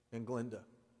and Glenda.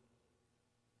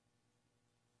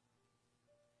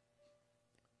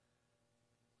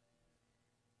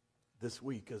 This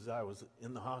week, as I was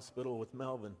in the hospital with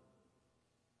Melvin,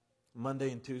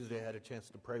 Monday and Tuesday I had a chance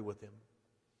to pray with him.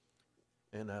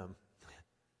 And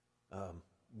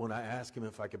when I asked him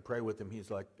if I could pray with him, he's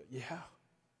like, yeah,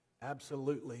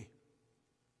 absolutely.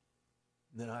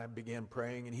 And then I began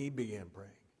praying and he began praying.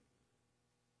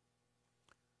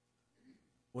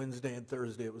 Wednesday and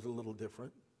Thursday it was a little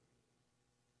different.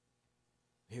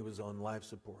 He was on life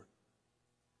support.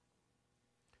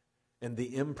 And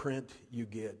the imprint you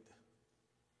get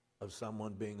of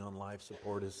someone being on life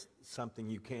support is something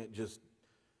you can't just,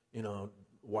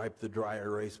 wipe the dry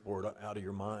erase board out of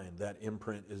your mind. That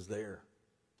imprint is there.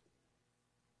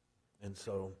 And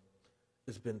so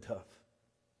it's been tough.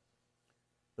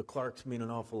 The Clarks mean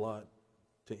an awful lot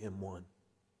to M1.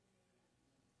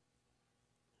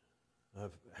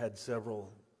 I've had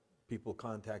several people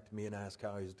contact me and ask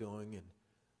how he's doing,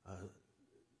 and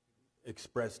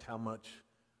expressed how much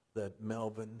that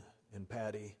Melvin and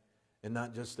Patty, and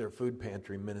not just their food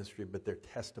pantry ministry, but their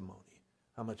testimony,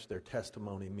 how much their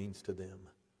testimony means to them.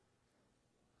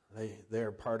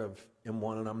 They're part of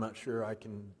M1, and I'm not sure I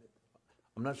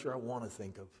want to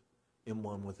think of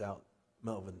M1 without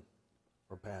Melvin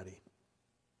or Patty.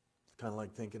 It's kind of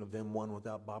like thinking of M1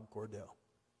 without Bob Cordell.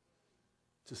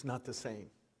 It's just not the same,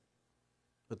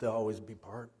 but they'll always be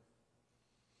part.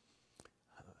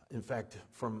 In fact,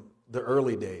 from the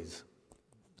early days,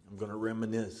 I'm going to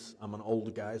reminisce. I'm an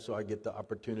old guy, so I get the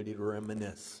opportunity to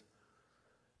reminisce.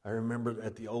 I remember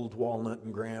at the old Walnut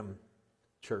and Graham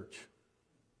church,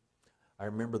 I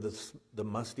remember the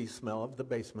musty smell of the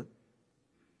basement.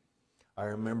 I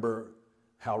remember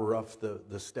how rough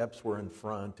the steps were in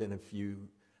front, and if you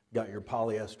got your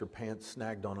polyester pants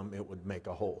snagged on them, it would make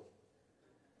a hole.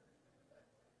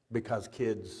 Because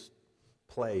kids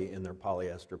play in their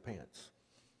polyester pants.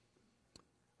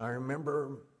 I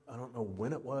remember, I don't know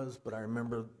when it was, but I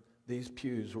remember these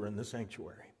pews were in the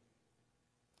sanctuary.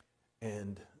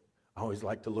 And I always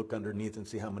like to look underneath and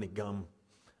see how many gum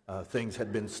things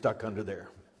had been stuck under there.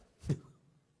 I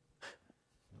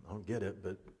don't get it,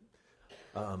 but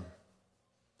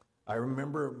I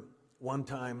remember one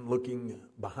time looking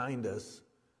behind us,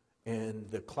 and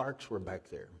the Clarks were back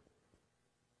there.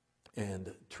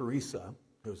 And Teresa,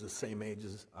 who's the same age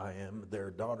as I am, their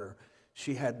daughter,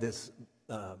 she had this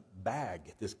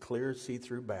bag, this clear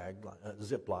see-through bag, a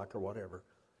Ziploc or whatever,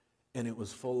 and it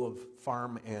was full of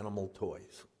farm animal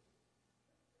toys.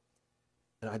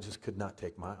 And I just could not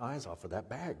take my eyes off of that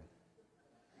bag.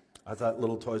 I thought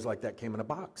little toys like that came in a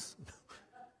box.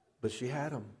 But she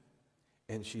had them.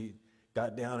 And she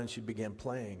got down and she began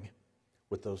playing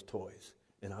with those toys.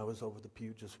 And I was over the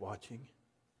pew just watching.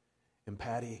 And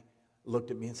Patty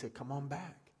looked at me and said, "Come on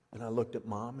back." And I looked at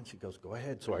Mom and she goes, "Go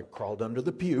ahead." So I crawled under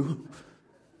the pew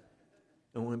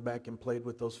and went back and played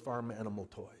with those farm animal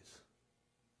toys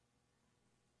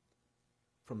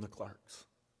from the Clarks.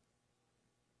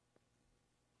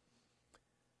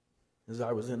 As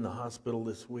I was in the hospital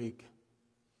this week,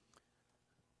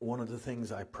 one of the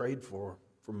things I prayed for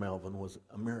Melvin was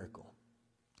a miracle.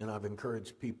 And I've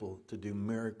encouraged people to do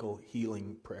miracle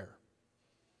healing prayer.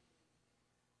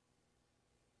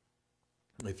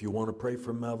 If you want to pray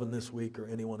for Melvin this week or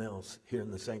anyone else here in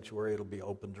the sanctuary, it'll be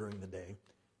open during the day.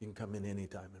 You can come in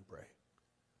anytime and pray.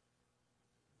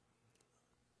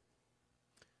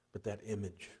 But that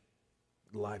image,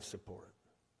 life support.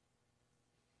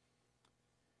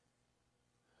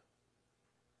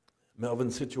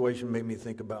 Melvin's situation made me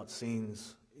think about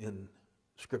scenes in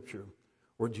Scripture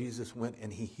where Jesus went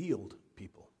and he healed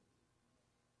people.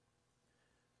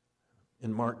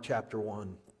 In Mark chapter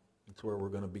 1, that's where we're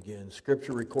going to begin.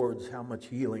 Scripture records how much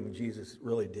healing Jesus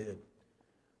really did.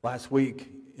 Last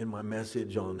week in my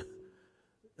message on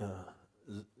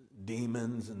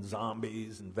demons and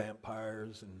zombies and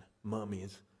vampires and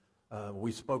mummies,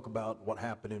 we spoke about what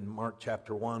happened in Mark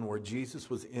chapter 1 where Jesus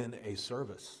was in a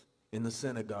service in the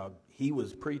synagogue. He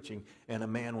was preaching and a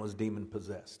man was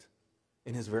demon-possessed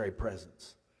in his very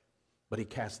presence. But he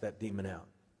cast that demon out.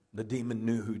 The demon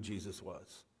knew who Jesus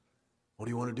was. "What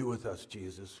do you want to do with us,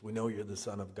 Jesus? We know you're the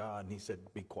Son of God." And he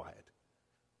said, "Be quiet.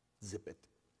 Zip it."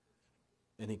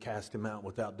 And he cast him out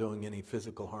without doing any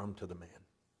physical harm to the man.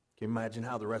 Can you imagine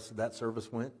how the rest of that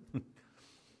service went?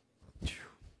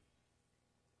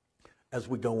 As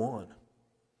we go on,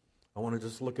 I want to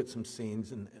just look at some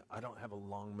scenes, and I don't have a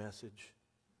long message.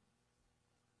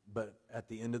 But at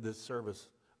the end of this service,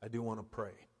 I do want to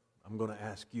pray. I'm going to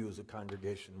ask you as a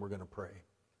congregation, we're going to pray.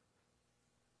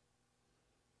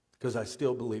 Because I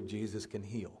still believe Jesus can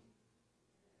heal.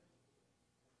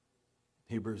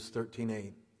 Hebrews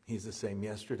 13:8, he's the same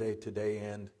yesterday, today,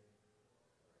 and...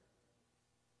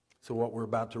 So what we're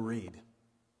about to read,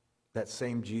 that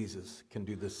same Jesus can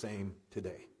do the same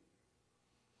today.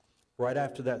 Right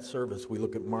after that service, we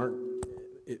look at Mark.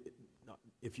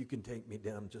 If you can take me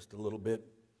down just a little bit.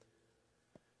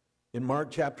 In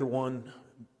Mark chapter 1,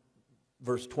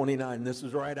 verse 29, this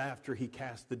is right after he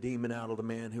cast the demon out of the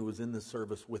man who was in the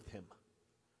service with him.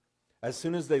 As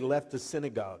soon as they left the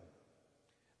synagogue,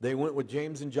 they went with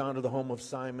James and John to the home of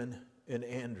Simon and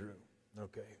Andrew,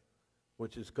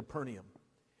 which is Capernaum.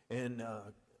 And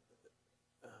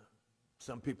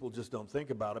Some people just don't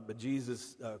think about it, but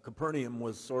Jesus, Capernaum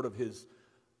was sort of his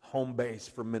home base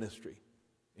for ministry.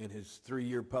 In his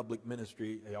 3-year public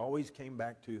ministry, he always came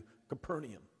back to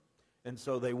Capernaum. And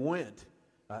so they went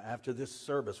after this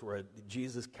service where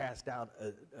Jesus cast out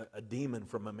a demon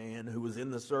from a man who was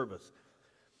in the service.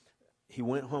 He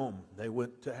went home. They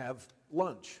went to have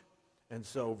lunch. And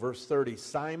so verse 30,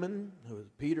 Simon, who was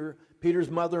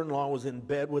Peter's mother-in-law, was in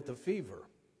bed with a fever.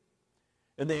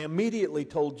 And they immediately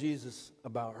told Jesus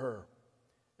about her.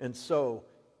 And so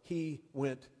he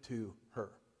went to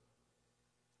her.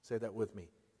 Say that with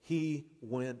me. He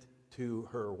went to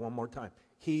her. One more time.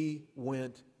 He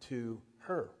went to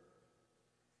her.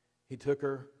 He took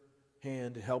her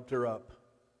hand, helped her up.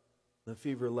 The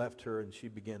fever left her, and she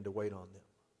began to wait on them.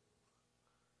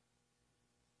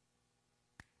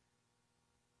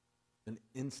 An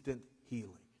instant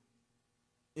healing.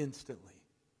 Instantly.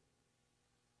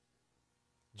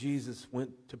 Jesus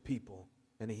went to people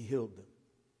and he healed them.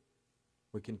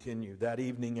 We continue. That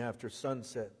evening after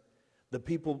sunset, the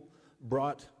people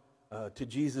brought to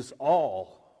Jesus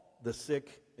all the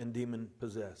sick and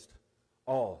demon-possessed.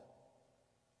 All.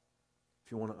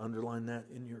 If you want to underline that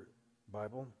in your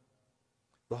Bible.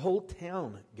 The whole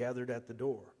town gathered at the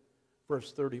door.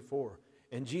 Verse 34.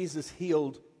 And Jesus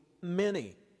healed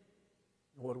many.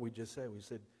 What did we just say? We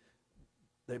said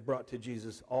they brought to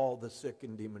Jesus all the sick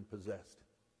and demon-possessed.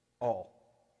 All.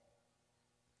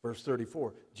 Verse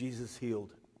 34. Jesus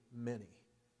healed many.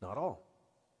 Not all.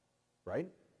 Right?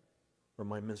 Or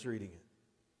am I misreading it?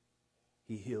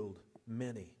 He healed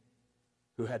many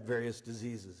who had various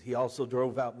diseases. He also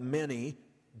drove out many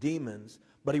demons,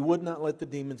 but he would not let the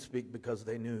demons speak because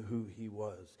they knew who he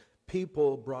was.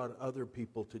 People brought other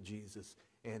people to Jesus,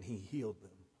 and he healed them.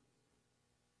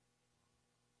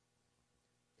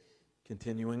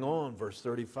 Continuing on, verse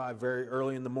 35, very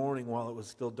early in the morning, while it was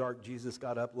still dark, Jesus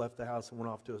got up, left the house, and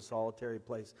went off to a solitary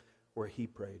place where he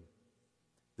prayed.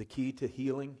 The key to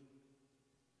healing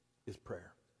is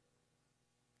prayer.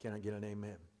 Can I get an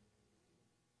amen?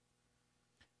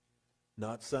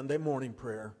 Not Sunday morning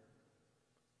prayer,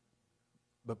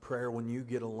 but prayer when you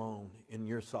get alone in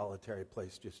your solitary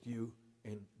place, just you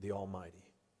and the Almighty.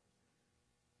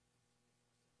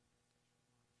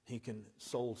 He can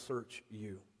soul search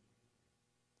you,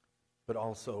 but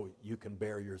also you can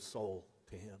bear your soul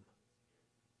to him.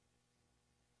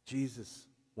 Jesus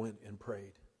went and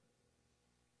prayed.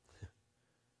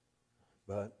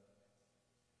 But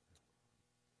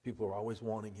people are always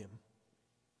wanting him.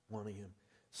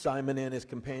 Simon and his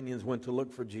companions went to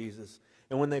look for Jesus.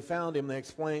 And when they found him, they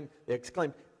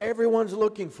exclaimed, everyone's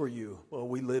looking for you. Well,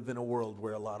 we live in a world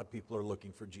where a lot of people are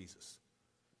looking for Jesus.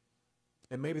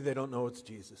 And maybe they don't know it's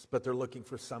Jesus, but they're looking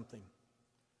for something.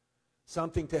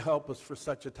 Something to help us for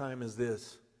such a time as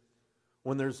this.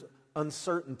 When there's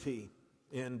uncertainty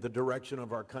in the direction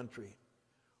of our country.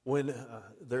 When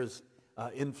there's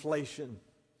inflation,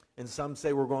 and some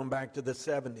say we're going back to the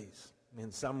 70s,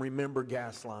 and some remember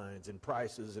gas lines and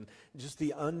prices and just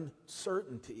the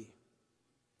uncertainty.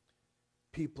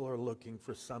 People are looking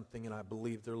for something, and I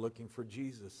believe they're looking for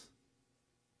Jesus.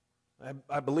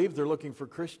 I believe they're looking for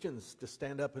Christians to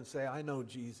stand up and say, I know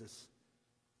Jesus,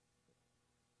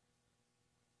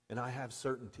 and I have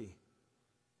certainty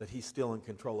that he's still in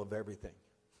control of everything.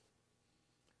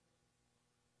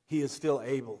 He is still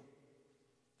able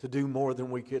to do more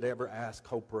than we could ever ask,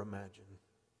 hope, or imagine,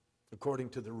 according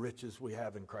to the riches we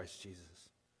have in Christ Jesus.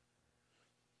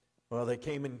 Well, they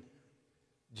came in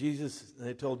Jesus, and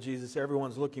they told Jesus,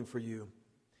 everyone's looking for you.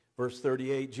 Verse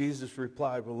 38, Jesus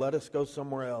replied, well, let us go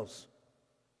somewhere else,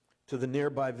 to the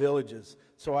nearby villages,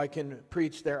 so I can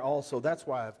preach there also. That's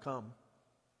why I've come.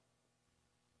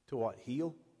 To what?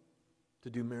 Heal? To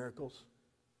do miracles?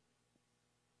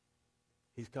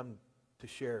 He's come to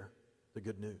share the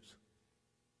good news.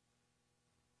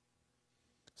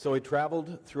 So he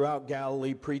traveled throughout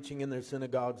Galilee, preaching in their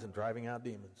synagogues and driving out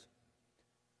demons.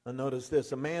 And notice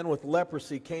this, a man with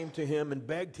leprosy came to him and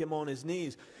begged him on his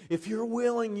knees, if you're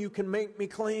willing, you can make me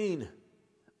clean.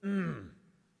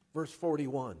 Verse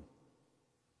 41.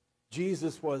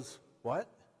 Jesus was what?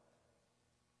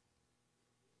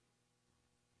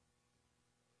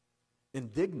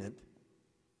 Indignant.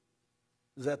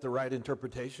 Is that the right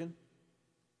interpretation?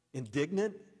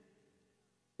 Indignant?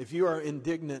 If you are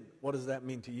indignant, what does that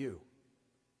mean to you?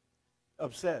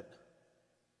 Upset.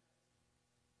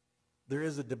 There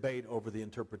is a debate over the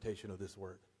interpretation of this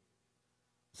word.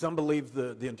 Some believe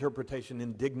the interpretation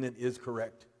indignant is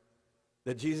correct.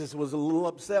 That Jesus was a little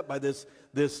upset by this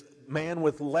man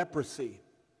with leprosy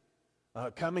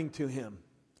coming to him.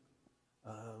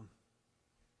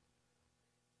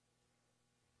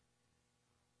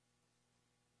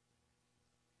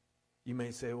 You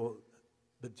may say, well,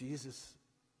 but Jesus,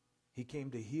 he came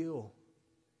to heal,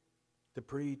 to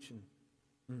preach, and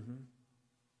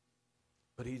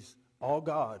but he's all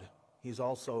God. He's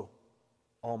also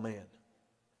all man,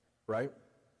 right?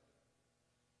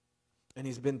 And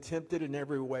he's been tempted in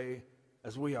every way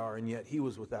as we are, and yet he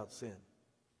was without sin.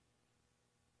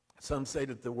 Some say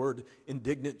that the word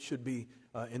indignant should be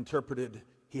interpreted,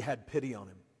 he had pity on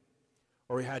him,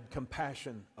 or he had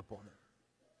compassion upon him.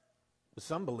 But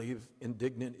some believe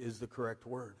indignant is the correct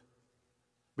word.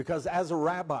 Because as a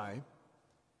rabbi,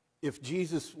 if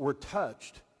Jesus were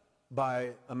touched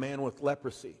by a man with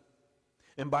leprosy,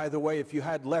 and by the way, if you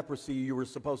had leprosy, you were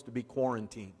supposed to be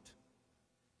quarantined.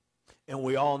 And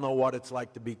we all know what it's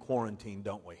like to be quarantined,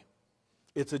 don't we?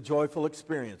 It's a joyful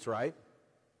experience, right?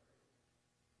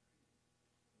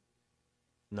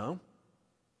 No?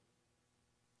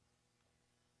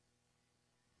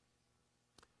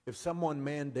 If someone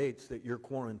mandates that you're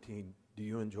quarantined, do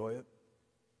you enjoy it?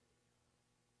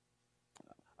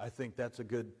 I think that's a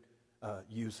good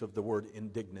use of the word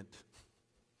indignant.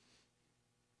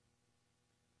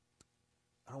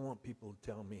 I don't want people to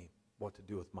tell me what to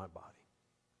do with my body.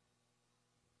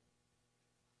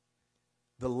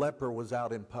 The leper was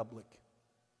out in public.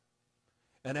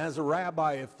 And as a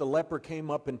rabbi, if the leper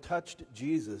came up and touched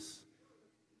Jesus,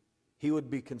 he would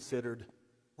be considered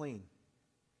clean.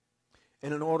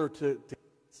 And in order to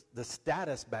the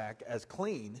status back as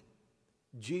clean,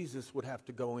 Jesus would have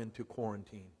to go into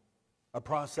quarantine, a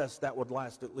process that would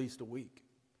last at least a week.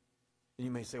 And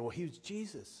you may say, well, he was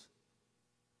Jesus.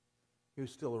 He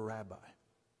was still a rabbi.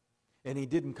 And he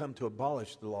didn't come to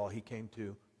abolish the law, he came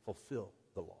to fulfill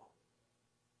the law.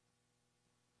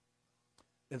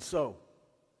 And so,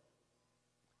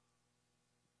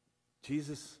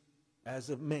 Jesus, as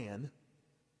a man,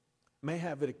 may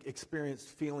have experienced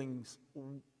feelings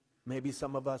maybe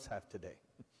some of us have today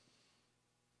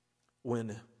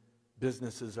when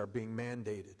businesses are being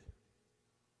mandated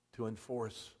to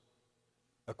enforce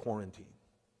a quarantine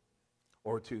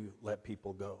or to let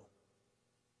people go.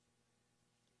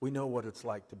 We know what it's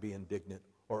like to be indignant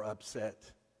or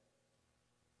upset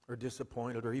or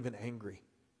disappointed or even angry.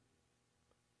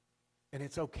 And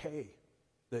it's okay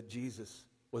that Jesus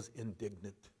was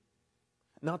indignant.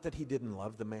 Not that he didn't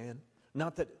love the man.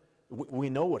 Not that we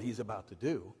know what he's about to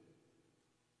do.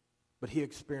 But he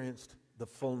experienced the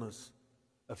fullness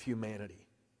of humanity.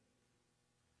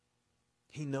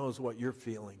 He knows what you're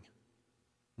feeling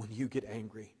when you get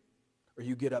angry or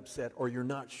you get upset or you're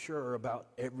not sure about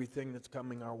everything that's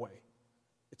coming our way.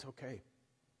 It's okay.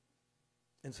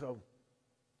 And so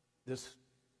this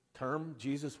term,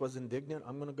 Jesus was indignant,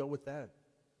 I'm going to go with that.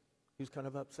 He was kind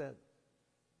of upset.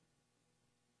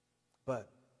 But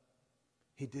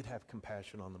he did have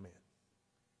compassion on the man.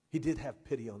 He did have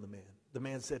pity on the man. The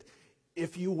man said,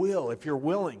 if you will, if you're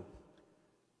willing,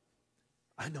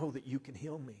 I know that you can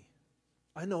heal me.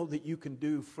 I know that you can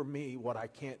do for me what I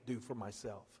can't do for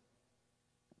myself.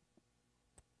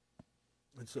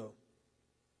 And so,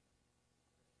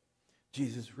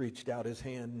 Jesus reached out his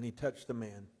hand and he touched the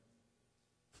man.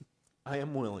 I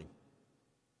am willing.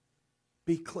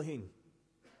 Be clean.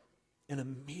 And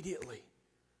immediately,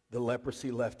 the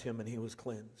leprosy left him and he was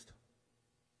cleansed.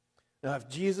 Now, if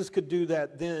Jesus could do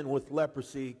that then with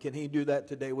leprosy, can he do that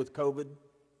today with COVID?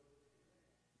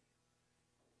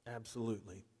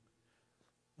 Absolutely.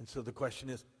 And so the question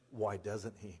is, why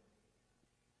doesn't he?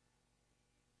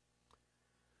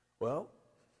 Well,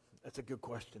 that's a good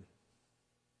question.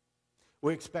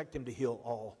 We expect him to heal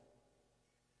all.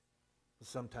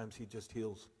 Sometimes he just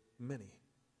heals many,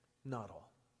 not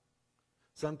all.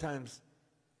 Sometimes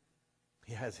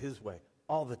he has his way.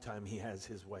 All the time he has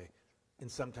his way. And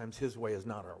sometimes his way is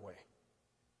not our way.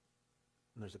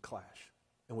 And there's a clash.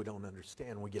 And we don't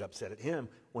understand. We get upset at him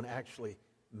when actually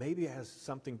maybe it has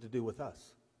something to do with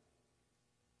us.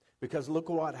 Because look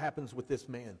what happens with this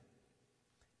man.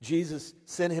 Jesus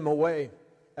sent him away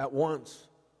at once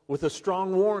with a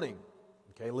strong warning.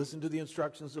 Okay, listen to the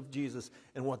instructions of Jesus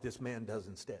and what this man does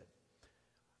instead.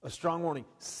 A strong warning.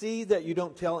 See that you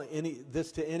don't tell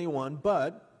this to anyone,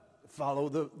 but follow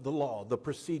the law, the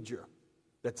procedure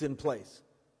that's in place.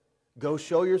 Go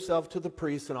show yourself to the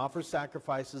priests and offer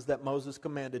sacrifices that Moses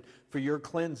commanded for your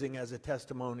cleansing as a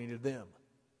testimony to them.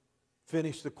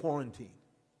 Finish the quarantine.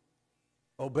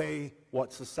 Obey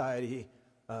what society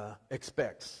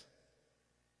expects.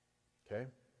 Okay?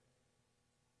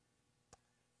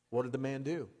 What did the man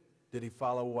do? Did he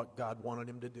follow what God wanted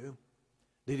him to do?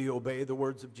 Did he obey the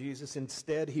words of Jesus?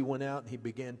 Instead, he went out and he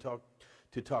began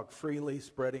to talk freely,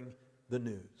 spreading the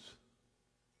news.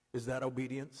 Is that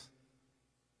obedience?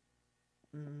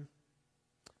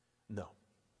 No.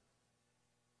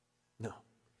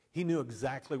 He knew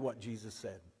exactly what Jesus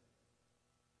said.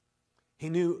 He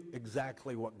knew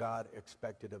exactly what God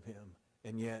expected of him,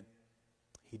 and yet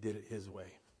he did it his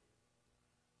way.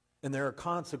 And there are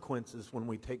consequences when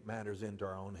we take matters into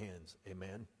our own hands.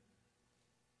 Amen?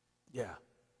 Yeah.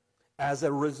 As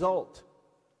a result,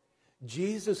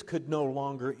 Jesus could no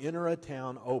longer enter a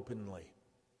town openly.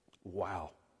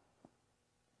 Wow.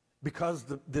 Because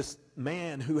this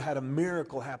man who had a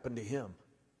miracle happen to him,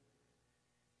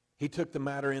 he took the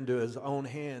matter into his own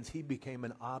hands. He became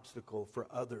an obstacle for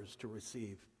others to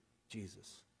receive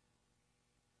Jesus.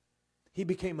 He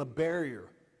became a barrier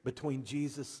between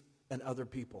Jesus and other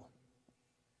people.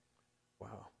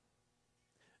 Wow.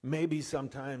 Maybe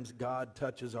sometimes God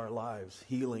touches our lives,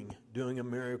 healing, doing a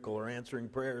miracle, or answering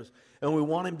prayers, and we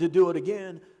want him to do it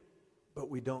again, but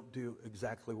we don't do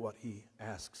exactly what he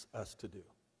asks us to do.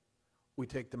 We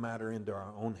take the matter into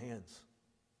our own hands.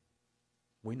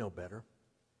 We know better.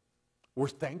 We're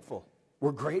thankful.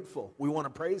 We're grateful. We want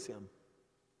to praise him.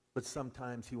 But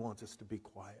sometimes he wants us to be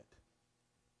quiet.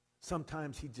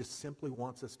 Sometimes he just simply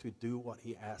wants us to do what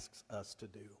he asks us to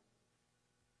do.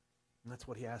 And that's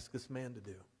what he asked this man to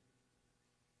do.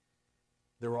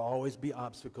 There will always be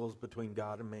obstacles between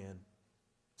God and man.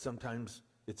 Sometimes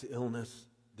it's illness,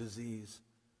 disease,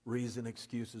 reason,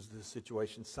 excuses to the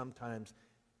situation. Sometimes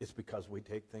it's because we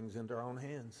take things into our own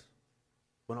hands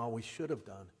when all we should have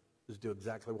done is do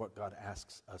exactly what God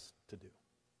asks us to do.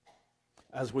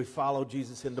 As we follow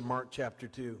Jesus into Mark chapter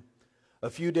 2, a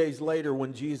few days later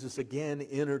when Jesus again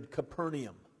entered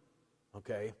Capernaum,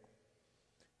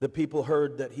 the people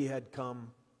heard that he had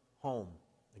come home.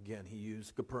 Again, he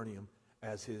used Capernaum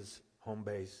as his home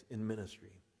base in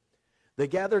ministry. They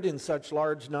gathered in such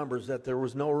large numbers that there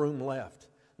was no room left,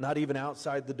 not even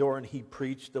outside the door, and he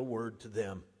preached the word to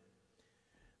them.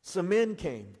 Some men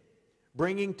came,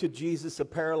 bringing to Jesus a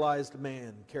paralyzed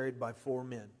man carried by 4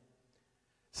 men.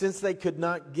 Since they could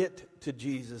not get to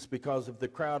Jesus because of the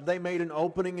crowd, they made an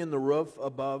opening in the roof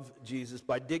above Jesus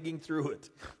by digging through it.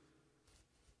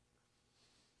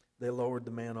 They lowered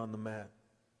the man on the mat.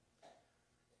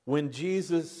 When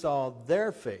Jesus saw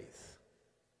their faith,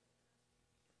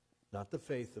 not the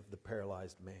faith of the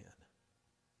paralyzed man,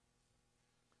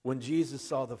 when Jesus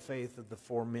saw the faith of the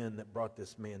 4 men that brought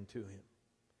this man to him,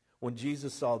 when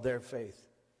Jesus saw their faith,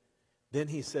 then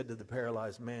he said to the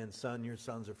paralyzed man, "Son, your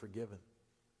sins are forgiven."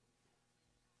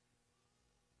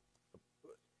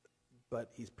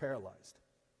 But he's paralyzed.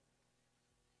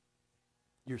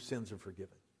 Your sins are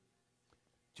forgiven.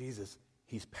 Jesus,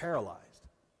 he's paralyzed.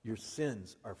 Your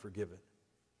sins are forgiven.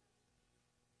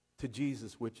 To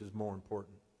Jesus, which is more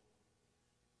important?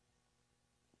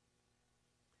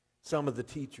 Some of the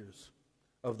teachers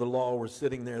of the law were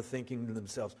sitting there thinking to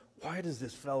themselves, why does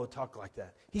this fellow talk like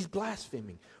that? He's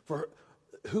blaspheming. For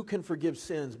who can forgive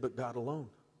sins but God alone?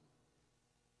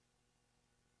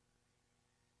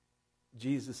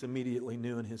 Jesus immediately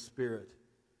knew in his spirit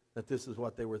that this is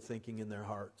what they were thinking in their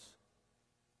hearts.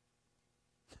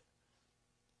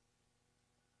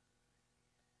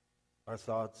 Our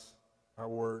thoughts, our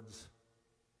words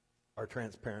are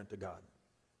transparent to God.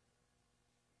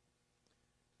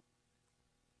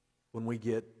 When we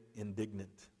get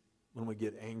indignant, when we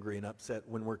get angry and upset,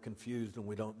 when we're confused and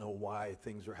we don't know why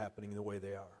things are happening the way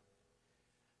they are,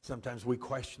 sometimes we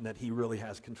question that he really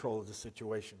has control of the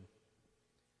situation.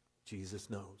 Jesus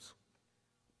knows.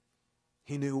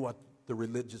 He knew what the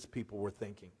religious people were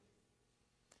thinking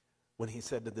when he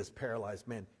said to this paralyzed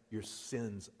man, your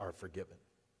sins are forgiven.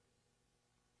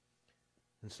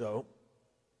 And so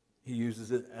he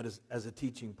uses it as a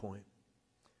teaching point.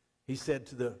 He said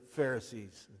to the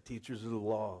Pharisees, the teachers of the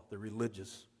law, the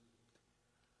religious,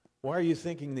 why are you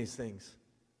thinking these things?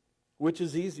 Which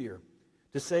is easier,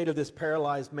 to say to this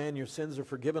paralyzed man, your sins are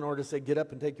forgiven, or to say, get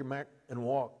up and take your mat and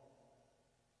walk?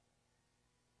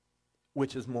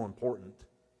 Which is more important?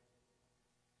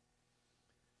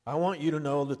 I want you to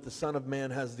know that the Son of Man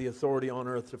has the authority on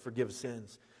earth to forgive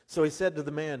sins. So he said to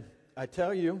the man, I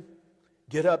tell you,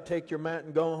 get up, take your mat,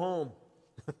 and go home.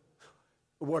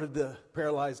 What did the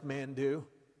paralyzed man do?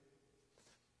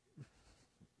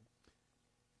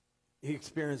 He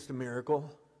experienced a miracle.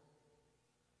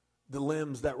 The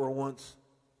limbs that were once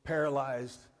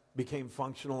paralyzed became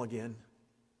functional again.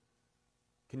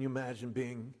 Can you imagine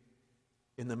being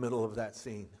in the middle of that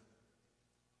scene?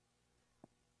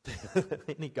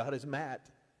 And he got his mat.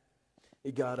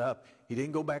 He got up. He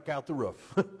didn't go back out the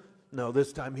roof. No,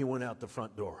 this time he went out the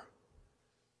front door.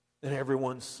 And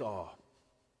everyone saw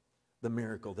the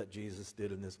miracle that Jesus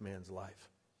did in this man's life.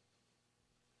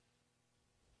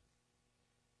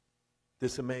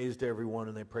 This amazed everyone,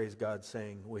 and they praised God,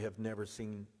 saying, we have never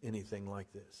seen anything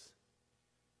like this.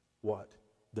 What?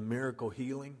 the miracle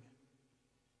healing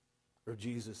or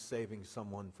Jesus saving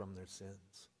someone from their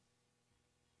sins?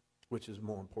 Which is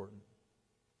more important?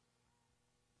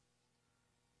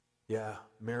 Yeah,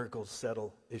 miracles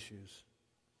settle issues.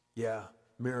 Yeah,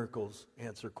 miracles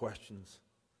answer questions.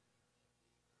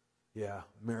 Yeah,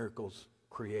 miracles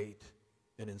create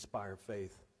and inspire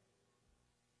faith.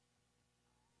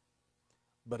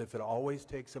 But if it always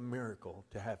takes a miracle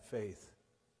to have faith,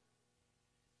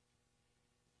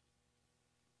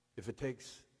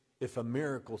 if a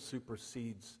miracle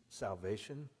supersedes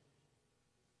salvation,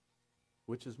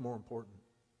 which is more important?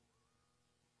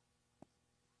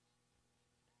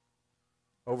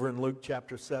 Over in Luke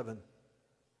chapter 7,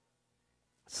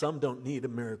 some don't need a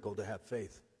miracle to have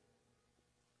faith.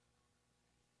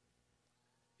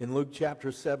 In Luke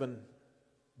chapter 7,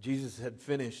 Jesus had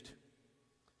finished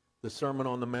the Sermon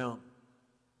on the Mount,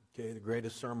 okay, the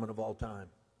greatest sermon of all time.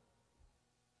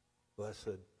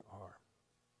 Blessed are.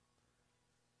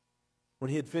 When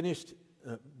he had finished,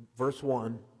 verse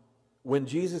 1, when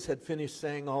Jesus had finished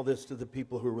saying all this to the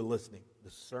people who were listening, the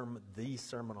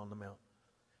Sermon on the Mount,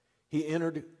 he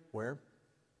entered, where?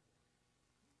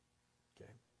 Okay.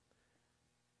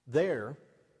 There,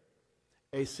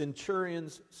 a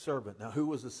centurion's servant. Now, who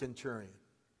was a centurion?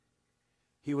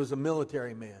 He was a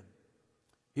military man.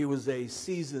 He was a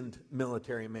seasoned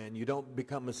military man. You don't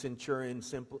become a centurion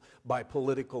simply by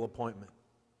political appointment.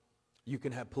 You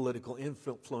can have political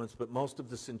influence, but most of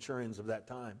the centurions of that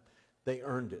time, they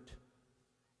earned it.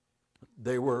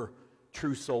 They were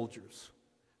true soldiers.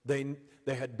 They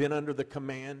had been under the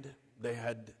command. They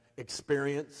had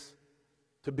experience.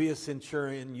 To be a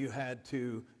centurion, you had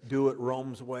to do it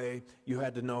Rome's way. You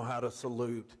had to know how to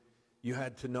salute. You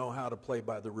had to know how to play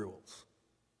by the rules.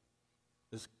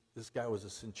 This guy was a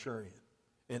centurion.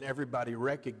 And everybody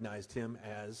recognized him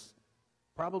as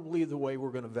probably the way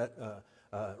we're going to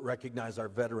recognize our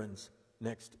veterans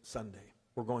next Sunday.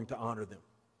 We're going to honor them.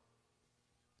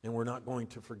 And we're not going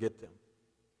to forget them.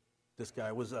 This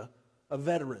guy was a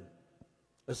veteran,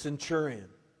 a centurion.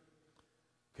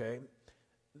 Okay?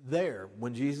 There,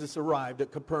 when Jesus arrived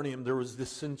at Capernaum, there was this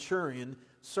centurion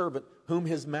servant whom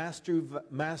his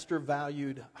master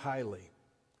valued highly.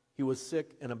 He was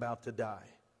sick and about to die.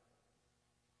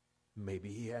 Maybe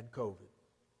he had COVID.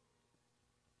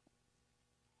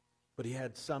 But he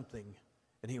had something,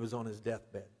 and he was on his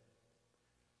deathbed.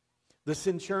 The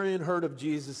centurion heard of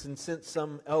Jesus and sent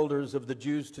some elders of the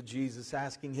Jews to Jesus,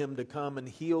 asking him to come and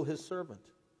heal his servant.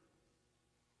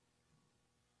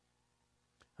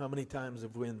 How many times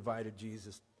have we invited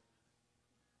Jesus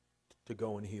to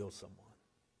go and heal someone?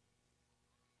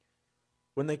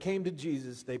 When they came to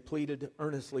Jesus, they pleaded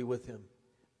earnestly with him.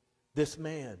 This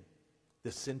man,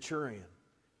 this centurion,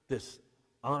 this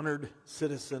honored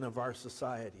citizen of our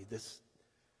society, this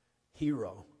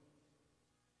hero,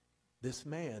 this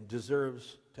man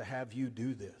deserves to have you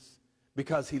do this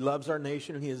because he loves our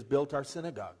nation and he has built our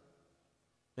synagogue.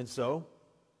 And so,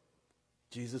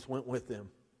 Jesus went with them.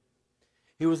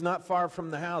 He was not far from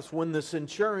the house when the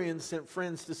centurion sent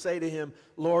friends to say to him,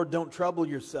 Lord, don't trouble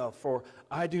yourself, for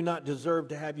I do not deserve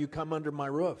to have you come under my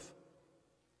roof.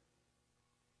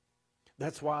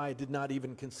 That's why I did not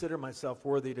even consider myself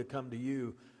worthy to come to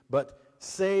you. But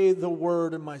say the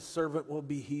word and my servant will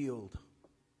be healed.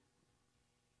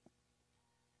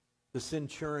 The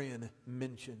centurion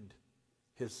mentioned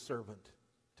his servant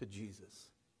to Jesus.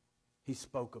 He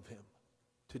spoke of him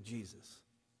to Jesus.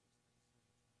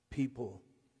 People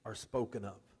are spoken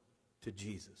of to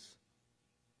Jesus.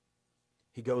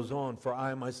 He goes on, for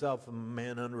I myself am a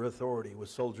man under authority with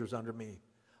soldiers under me.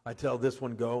 I tell this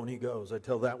one go and he goes. I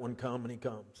tell that one come and he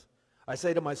comes. I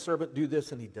say to my servant do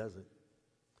this and he does it.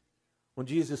 When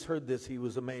Jesus heard this, he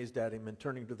was amazed at him, and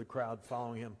turning to the crowd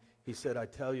following him, he said, I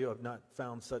tell you, I've not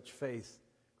found such faith,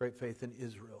 great faith in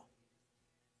Israel.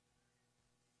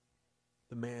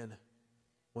 The man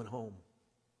went home.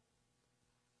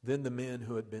 Then the men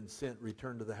who had been sent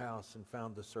returned to the house and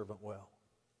found the servant well.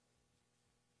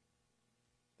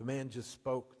 The man just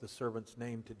spoke the servant's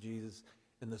name to Jesus,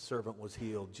 and the servant was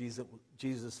healed.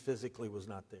 Jesus physically was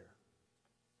not there.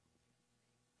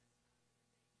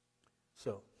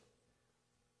 So,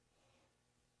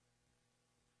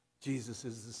 Jesus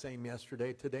is the same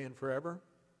yesterday, today, and forever.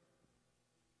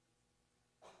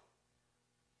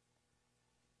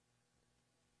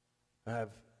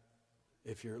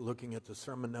 If you're looking at the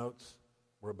sermon notes,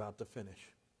 we're about to finish.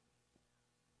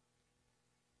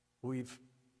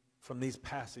 From these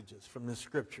passages, from this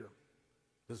scripture,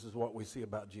 this is what we see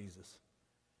about Jesus.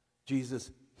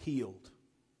 Jesus healed.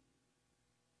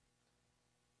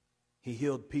 He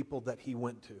healed people that he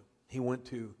went to. He went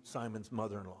to Simon's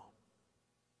mother-in-law.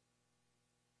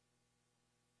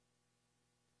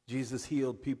 Jesus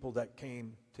healed people that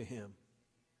came to him.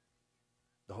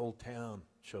 The whole town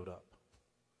showed up.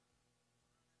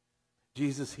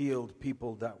 Jesus healed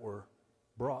people that were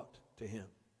brought to him.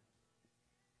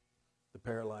 The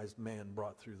paralyzed man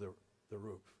brought through the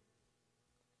roof.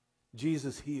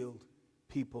 Jesus healed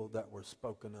people that were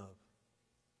spoken of.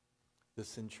 The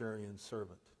centurion's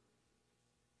servant.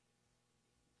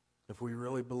 If we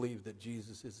really believe that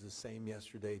Jesus is the same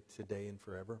yesterday, today, and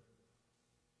forever,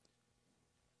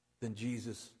 then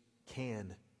Jesus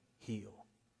can heal.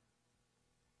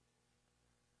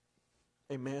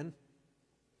 Amen?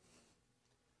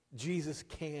 Jesus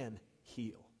can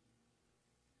heal.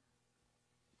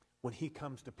 When he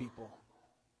comes to people,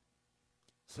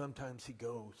 sometimes he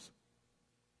goes.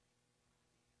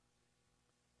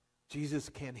 Jesus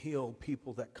can heal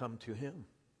people that come to him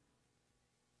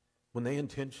when they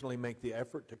intentionally make the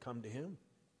effort to come to him.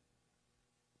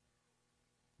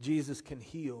 Jesus can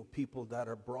heal people that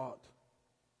are brought.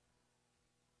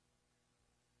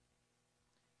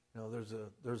 You know,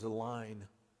 there's a line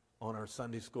on our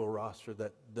Sunday school roster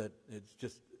that it's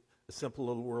just a simple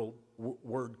little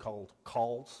word called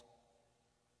calls.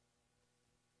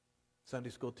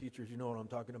 Sunday school teachers, you know what I'm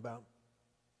talking about?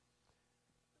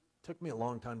 It took me a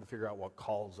long time to figure out what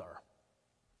calls are.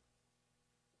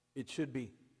 It should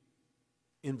be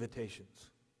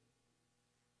invitations.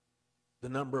 The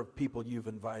number of people you've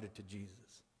invited to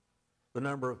Jesus. The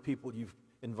number of people you've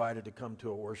invited to come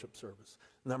to a worship service.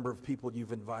 The number of people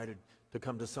you've invited to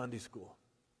come to Sunday school.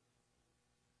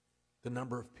 The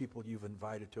number of people you've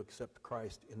invited to accept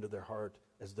Christ into their heart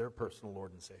as their personal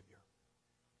Lord and Savior.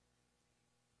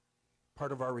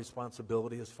 Part of our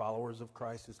responsibility as followers of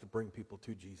Christ is to bring people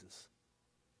to Jesus.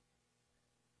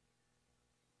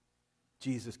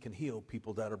 Jesus can heal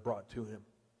people that are brought to him.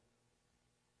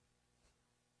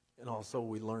 And also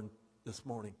we learned this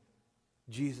morning,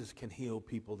 Jesus can heal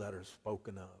people that are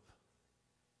spoken of.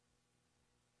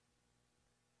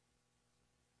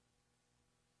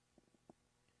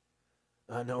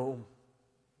 I know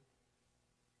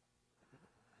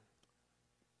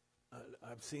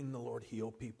I've seen the Lord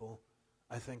heal people.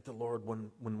 I thank the Lord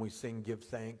when we sing give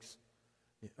thanks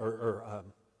or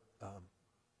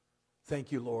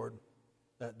thank you, Lord.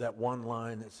 That one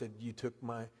line that said you took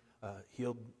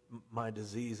healed my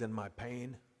disease and my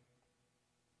pain.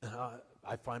 And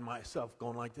I find myself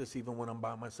going like this even when I'm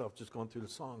by myself just going through the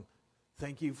song.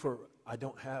 Thank you for I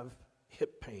don't have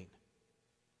hip pain.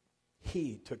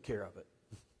 He took care of it.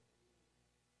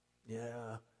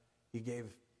 Yeah, he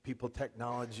gave people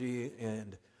technology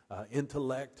and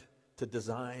intellect to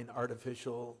design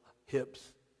artificial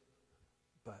hips,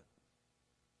 but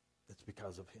it's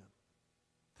because of him.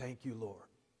 Thank you, Lord.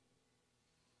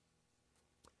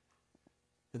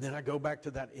 And then I go back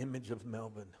to that image of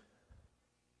Melvin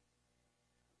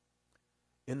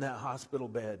in that hospital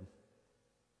bed.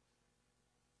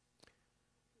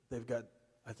 They've got,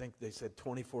 I think they said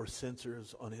 24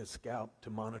 sensors on his scalp to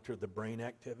monitor the brain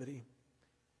activity.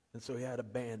 And so he had a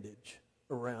bandage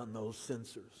around those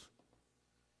sensors.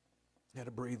 He had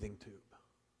a breathing tube.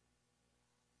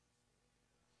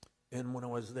 And when I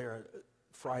was there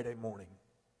Friday morning,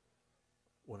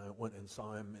 when I went and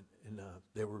saw him, and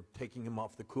they were taking him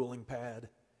off the cooling pad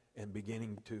and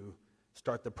beginning to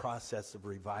start the process of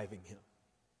reviving him.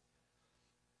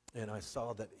 And I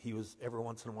saw that he was, every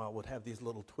once in a while, would have these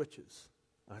little twitches.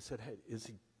 And I said, hey, is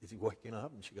he waking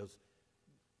up? And she goes,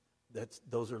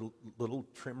 those are little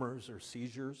tremors or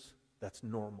seizures. That's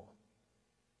normal.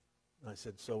 And I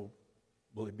said, so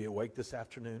will he be awake this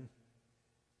afternoon?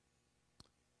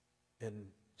 And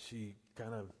she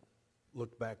kind of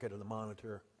looked back at the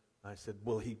monitor. I said,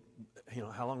 will he,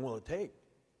 how long will it take?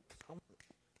 And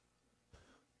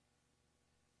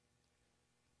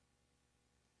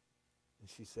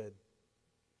she said,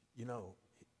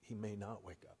 he may not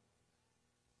wake up.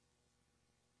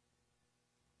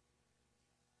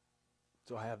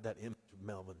 So I have that image of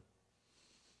Melvin.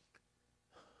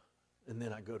 And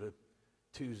then I go to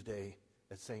Tuesday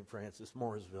at St. Francis,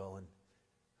 Mooresville, and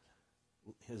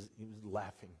he was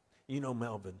laughing.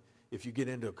 Melvin, if you get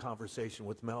into a conversation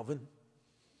with Melvin,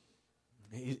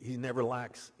 he never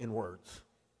lacks in words.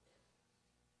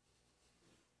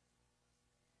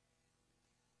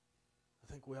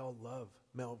 I think we all love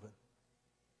Melvin.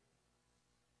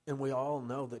 And we all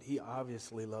know that he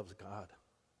obviously loves God.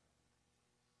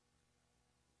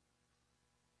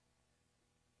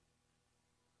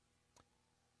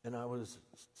 And I was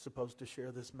supposed to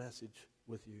share this message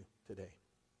with you today.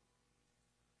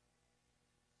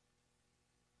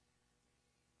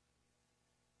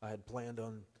 I had planned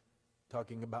on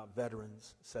talking about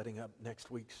veterans, setting up next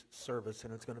week's service,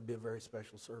 and it's going to be a very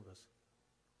special service.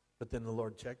 But then the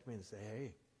Lord checked me and said,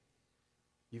 hey,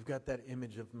 you've got that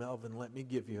image of Melvin. Let me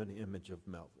give you an image of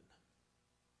Melvin.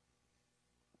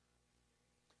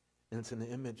 And it's an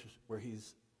image where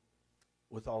he's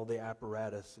with all the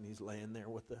apparatus and he's laying there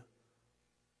with the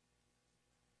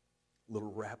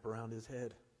little wrap around his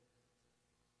head.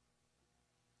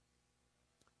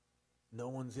 No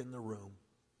one's in the room.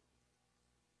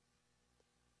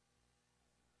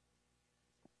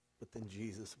 But then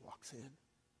Jesus walks in.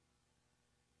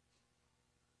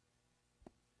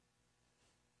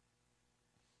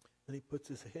 And he puts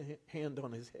his hand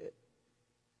on his head.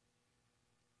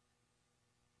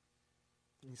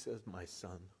 He says, my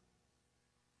son.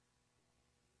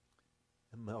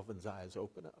 And Melvin's eyes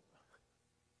open up.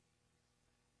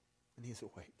 And he's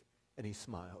awake. And he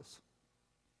smiles.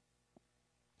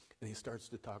 And he starts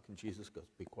to talk, and Jesus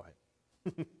goes, be quiet.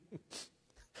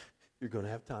 You're going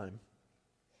to have time.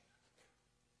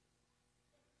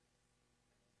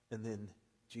 And then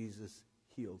Jesus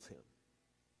heals him.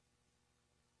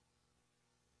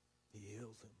 He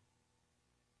heals him.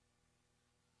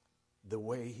 The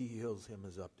way he heals him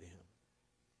is up to him.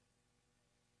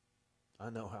 I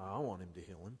know how I want him to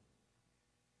heal him.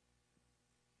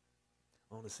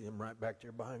 I want to see him right back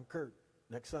there behind Kurt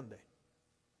next Sunday.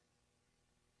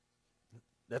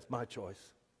 That's my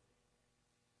choice.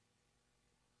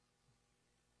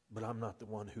 But I'm not the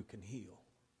one who can heal.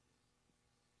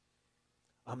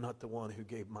 I'm not the one who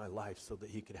gave my life so that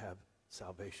he could have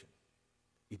salvation,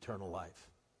 eternal life.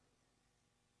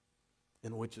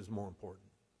 And which is more important?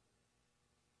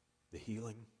 The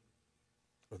healing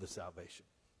or the salvation?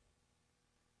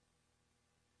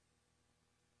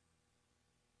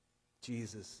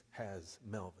 Jesus has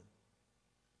Melvin.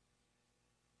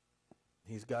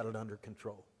 He's got it under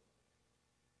control.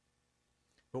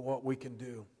 But what we can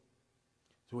do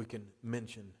is we can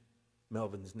mention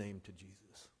Melvin's name to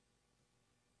Jesus.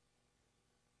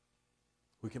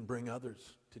 We can bring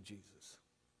others to Jesus.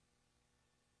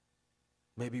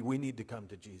 Maybe we need to come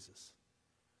to Jesus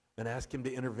and ask him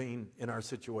to intervene in our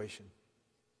situation,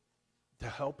 to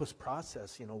help us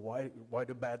process, why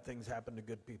do bad things happen to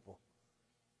good people?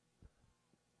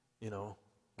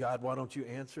 God, why don't you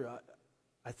answer?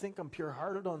 I think I'm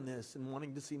pure-hearted on this and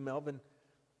wanting to see Melvin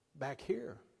back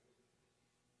here.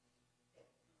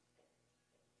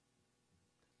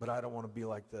 But I don't want to be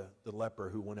like the leper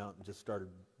who went out and just started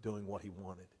doing what he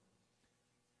wanted.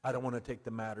 I don't want to take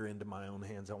the matter into my own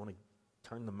hands. I want to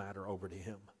turn the matter over to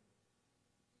him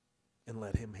and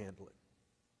let him handle it.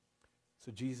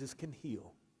 So Jesus can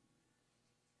heal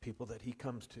people that he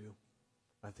comes to.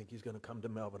 I think he's going to come to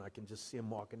Melvin. I can just see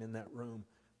him walking in that room,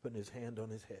 putting his hand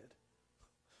on his head.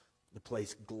 The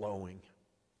place glowing.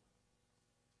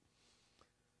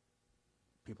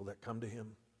 People that come to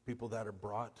him, people that are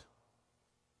brought,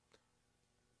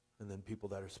 and then people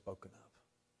that are spoken of.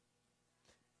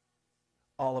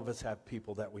 All of us have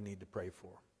people that we need to pray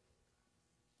for.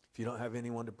 If you don't have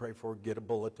anyone to pray for, get a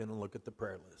bulletin and look at the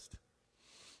prayer list.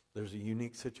 There's a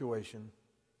unique situation.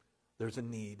 There's a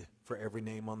need for every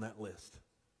name on that list.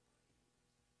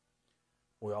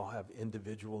 We all have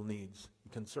individual needs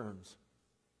and concerns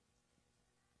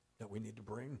that we need to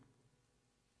bring.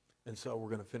 And so we're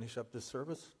going to finish up this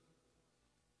service.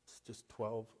 It's just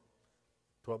 12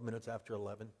 minutes after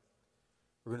 11.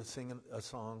 We're going to sing a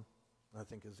song I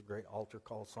think is a great altar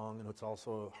call song, and it's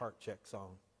also a heart check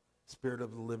song. Spirit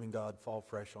of the living God, fall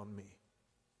fresh on me.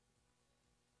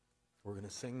 We're going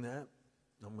to sing that.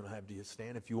 I'm going to have you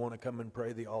stand. If you want to come and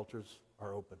pray, the altars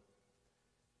are open.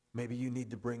 Maybe you need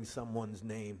to bring someone's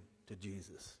name to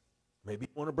Jesus. Maybe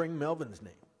you want to bring Melvin's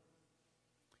name.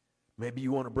 Maybe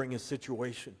you want to bring a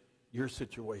situation, your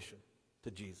situation,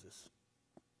 to Jesus.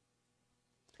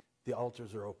 The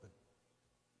altars are open.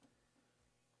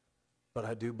 But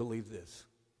I do believe this.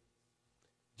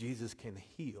 Jesus can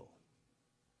heal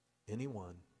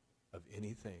anyone of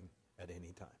anything at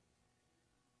any time.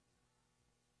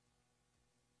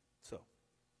 So,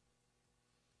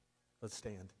 let's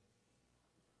stand.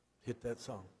 Hit that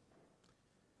song.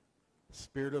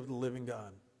 Spirit of the living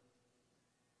God.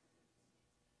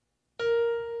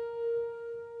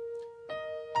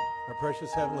 Our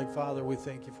precious Heavenly Father, we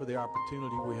thank you for the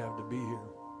opportunity we have to be here.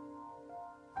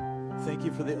 Thank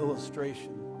you for the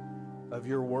illustration of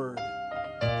your word.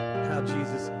 How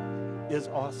Jesus is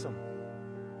awesome.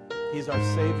 He's our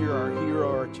Savior, our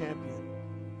hero, our champion.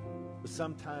 But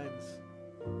sometimes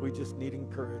we just need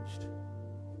encouraged.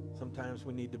 Sometimes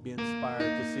we need to be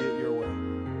inspired to see it your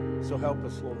way. So help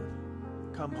us, Lord.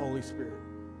 Come, Holy Spirit.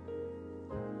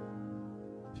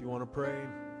 If you want to pray,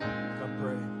 come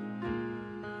pray.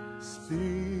 Spirit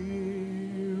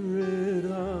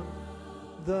of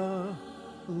the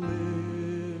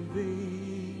living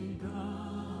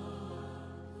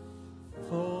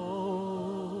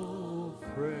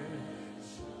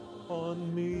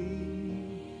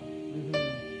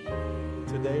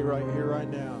say right here, right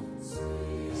now,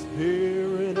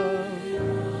 Spirit of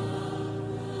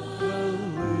the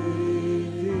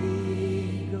living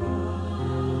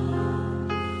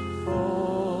God,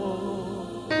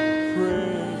 fall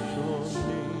fresh on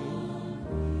me.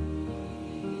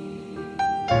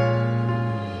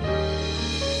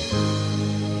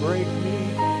 Break me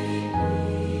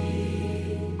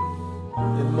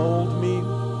and mold me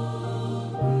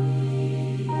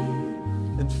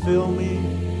and fill me.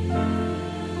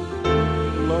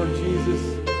 Lord Jesus,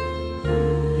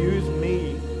 use me.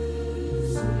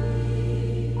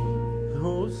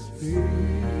 Oh, Spirit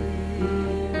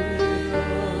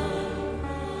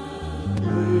of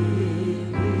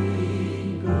living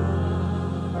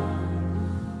God,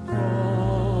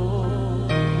 fall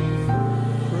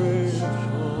fresh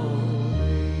on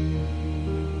me.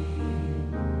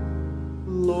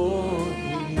 Lord,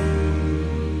 we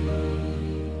need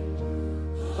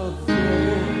a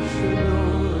fresh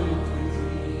anointing.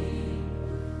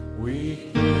 We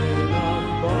cannot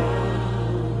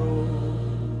borrow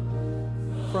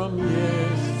from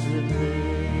yesterday.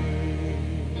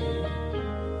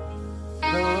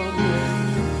 Come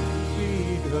and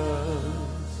feed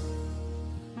us,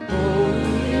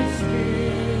 Holy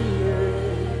Spirit.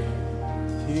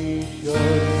 Teach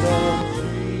us of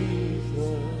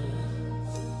Jesus,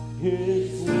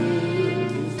 His will, His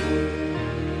way.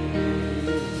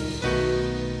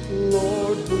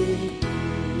 Lord, we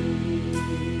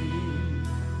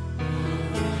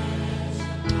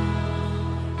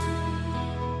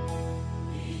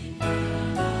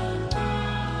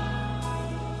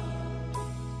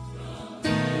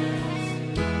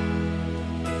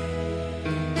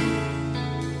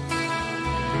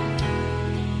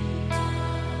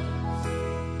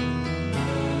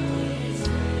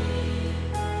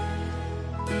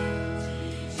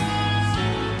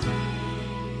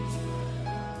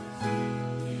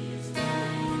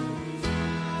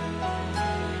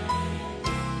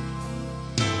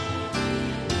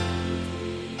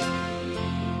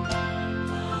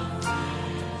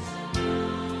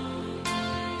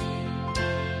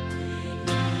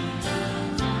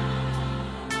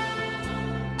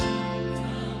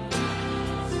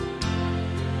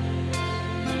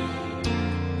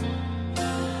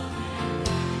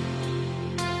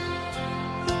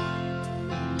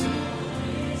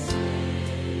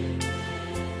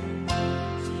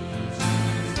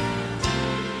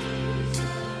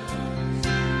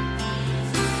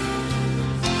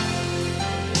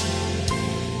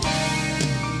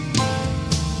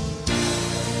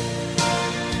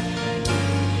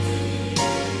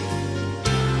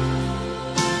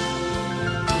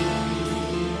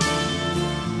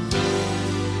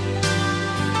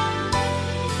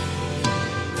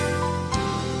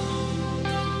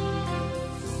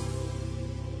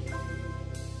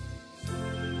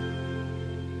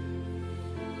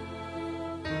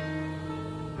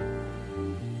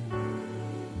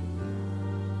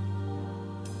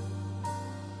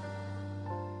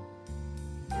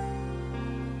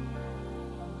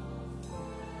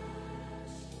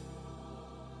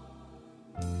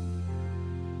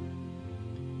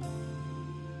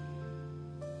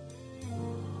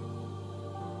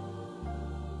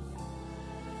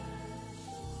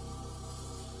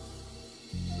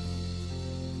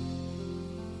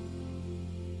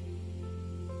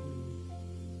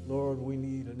Lord, we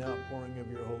need an outpouring of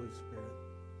your Holy Spirit.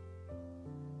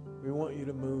 We want you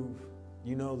to move.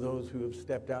 You know those who have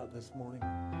stepped out this morning,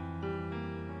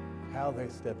 how they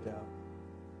stepped out.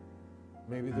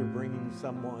 Maybe they're bringing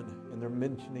someone and they're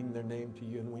mentioning their name to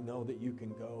you, and we know that you can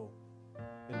go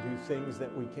and do things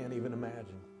that we can't even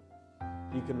imagine.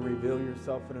 You can reveal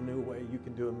yourself in a new way. You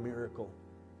can do a miracle.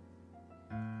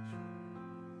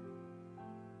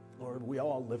 Lord, we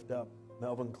all lift up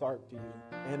Melvin Clark to you,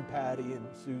 and Patty and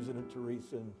Susan and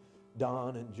Teresa and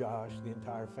Don and Josh, the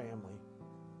entire family.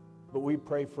 But we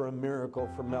pray for a miracle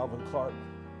for Melvin Clark.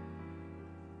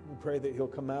 We pray that he'll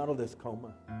come out of this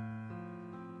coma.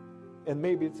 And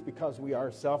maybe it's because we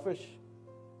are selfish.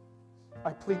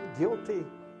 I plead guilty.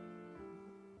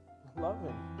 I love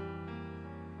him.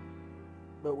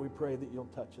 But we pray that you'll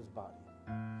touch his body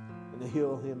and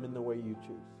heal him in the way you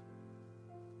choose.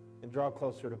 And draw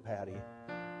closer to Patty.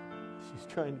 She's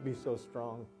trying to be so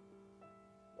strong,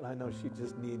 but I know she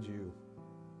just needs you.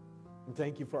 And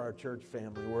thank you for our church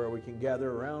family where we can gather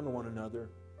around one another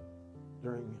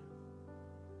during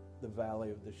the valley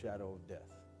of the shadow of death.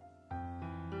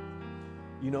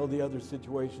 You know the other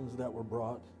situations that were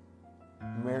brought: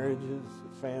 marriages,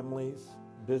 families,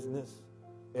 business,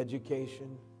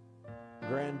 education,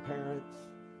 grandparents,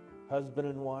 husband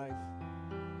and wife,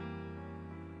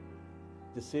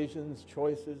 decisions,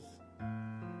 choices,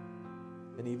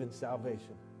 and even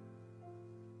salvation.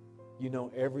 You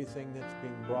know everything that's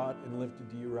being brought and lifted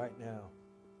to you right now.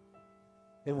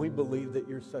 And we believe that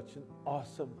you're such an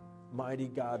awesome, mighty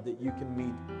God that you can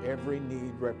meet every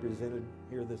need represented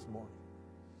here this morning.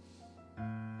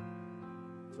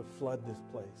 So flood this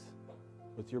place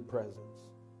with your presence.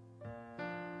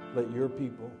 Let your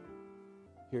people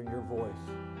hear your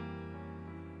voice.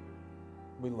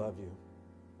 We love you.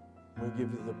 We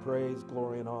give you the praise,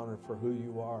 glory, and honor for who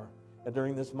you are. And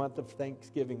during this month of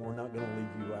Thanksgiving, we're not going to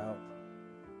leave you out.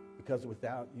 Because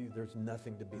without you, there's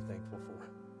nothing to be thankful for.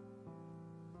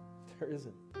 There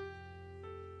isn't.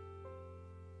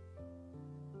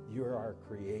 You're our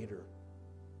creator.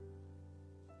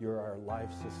 You're our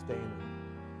life sustainer.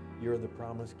 You're the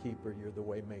promise keeper. You're the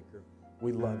way maker.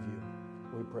 We love you.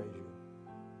 We praise you.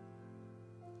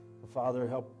 Father,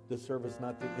 help the service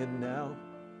not to end now,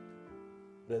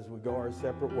 but as we go our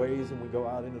separate ways and we go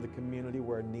out into the community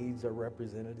where needs are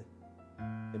represented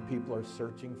and people are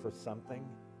searching for something,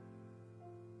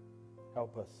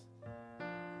 help us.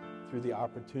 Through the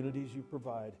opportunities you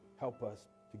provide, help us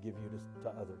to give you to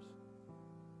others.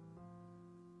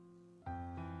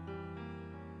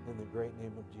 In the great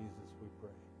name of Jesus, we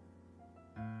pray.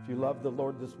 If you love the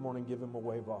Lord this morning, give him a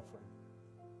wave offering.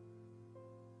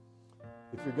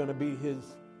 If you're going to be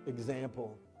his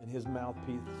example and his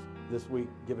mouthpiece this week,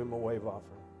 give him a wave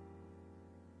offering.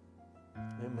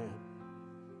 Amen.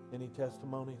 Any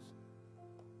testimonies?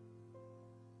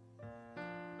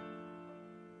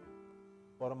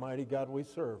 What a mighty God we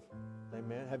serve.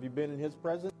 Amen. Have you been in his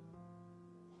presence?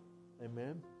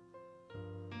 Amen.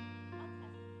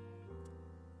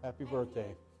 Happy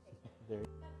birthday. There.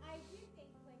 But I do think,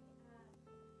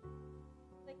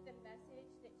 like the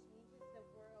message that changes the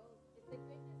world is the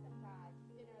goodness of God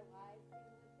in our lives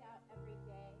being lived out every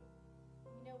day.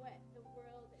 You know what? The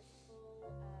world is full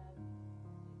of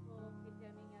people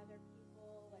condemning other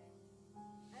people, and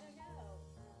I don't know.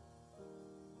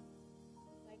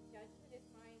 Like judgment is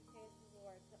mine, says the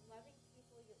Lord. But loving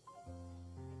people, you always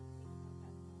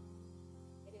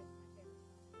it is my favorite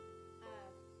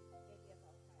song. Maybe of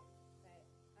all time.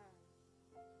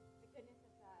 But the goodness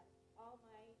of God, all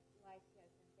my life He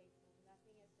has been faithful.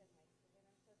 Nothing has been wasted, and I'm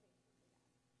so thankful for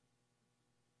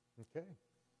that. Okay.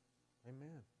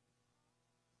 Amen.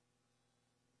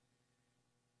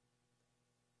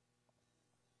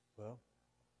 Well,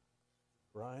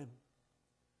 Ryan,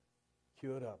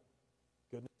 cue it up.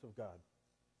 Goodness of God.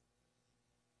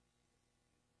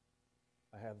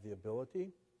 I have the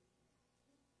ability,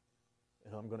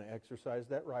 and I'm going to exercise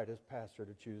that right as pastor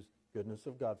to choose goodness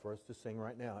of God for us to sing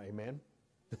right now. Amen?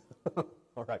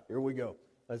 All right, here we go.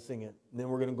 Let's sing it. And then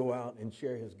we're going to go out and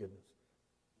share his goodness.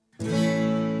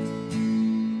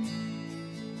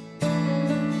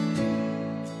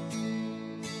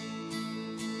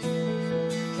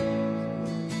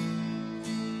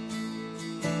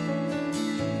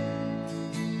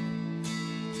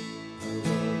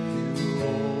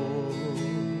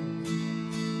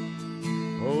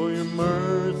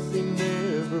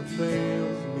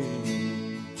 Fails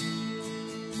me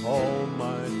all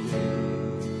my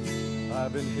days.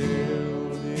 I've been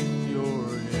held in your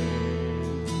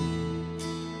hand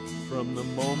from the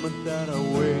moment that I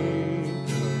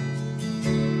wake up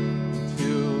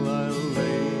till I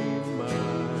lay my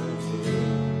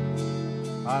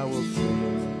head. I will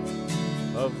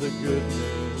sing of the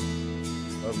goodness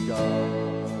of God.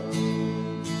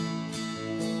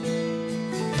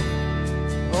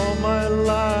 All my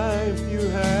life you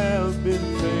have been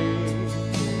faithful.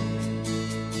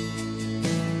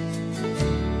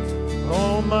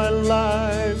 All my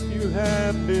life you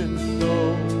have been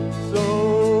so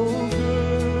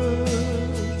good.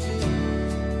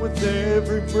 With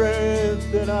every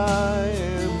breath that I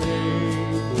am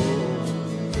able,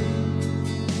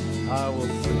 I will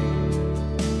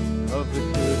sing of the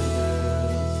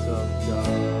goodness of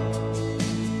God.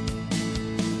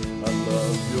 I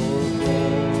love your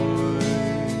voice.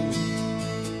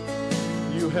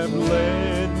 You have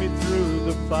led me through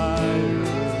the fire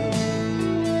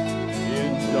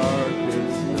in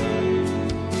darkest night.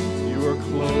 You are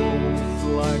close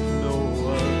like no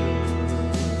other.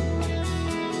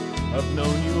 I've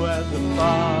known you as a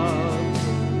father.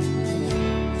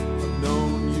 I've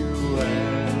known you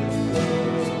as a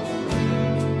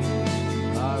friend.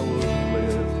 I will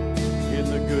live in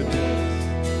the goodness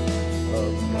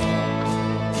of God.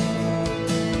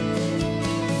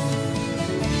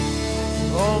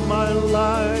 All my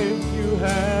life you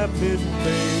have been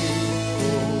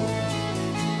faithful,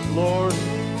 Lord.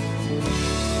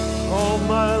 All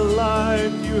my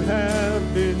life you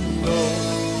have been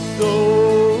so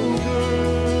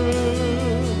good.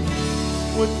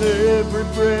 with every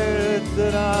breath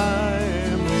that I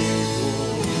am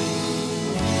able,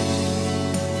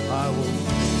 I will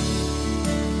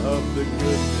sing of the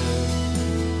goodness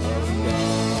of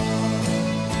God.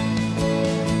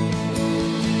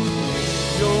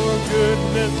 Your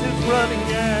goodness is running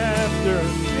after,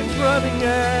 it's running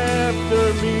after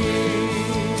me.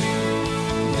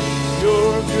 Your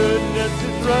goodness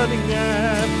is running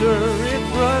after,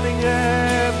 it's running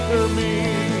after me.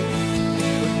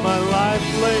 With my life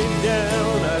laid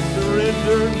down, I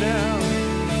surrender now.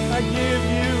 I give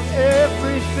you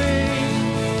everything.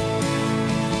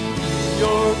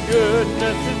 Your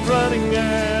goodness is running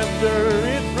after,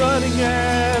 it's running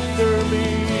after me.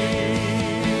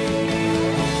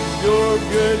 Your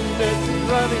goodness is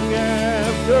running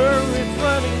after, it's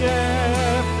running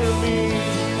after me.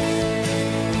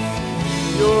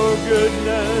 Your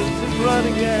goodness is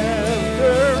running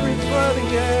after, it's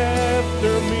running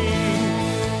after me.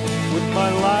 With my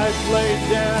life laid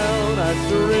down, I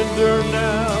surrender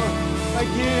now. I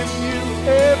give you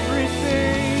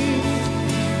everything.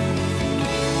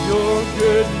 Your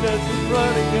goodness is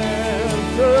running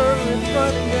after, it's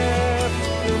running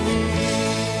after me.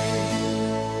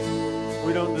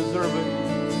 We don't deserve it,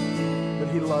 but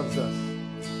He loves us.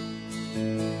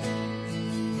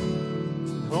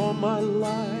 All my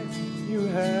life you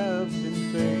have been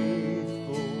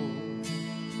faithful.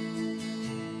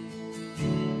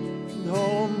 And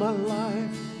all my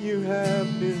life you have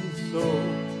been so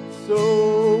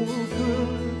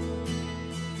good.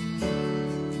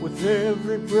 With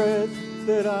every breath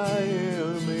that I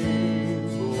am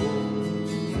able,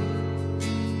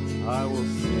 I will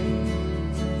sing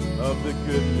of the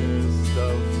goodness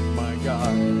of my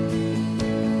God.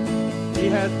 He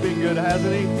has been good,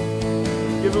 hasn't He?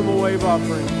 Give Him a wave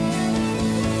offering.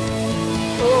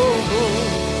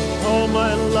 Oh, all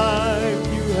my life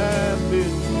you have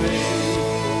been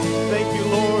faithful. Thank you,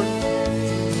 Lord.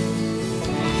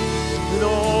 And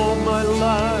all my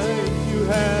life you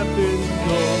have been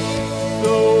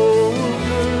so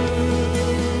good.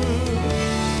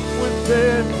 With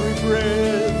every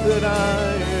breath that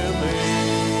I am able,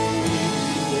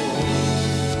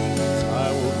 I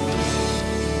will sing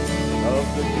of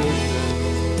the goodness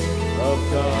of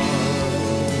God.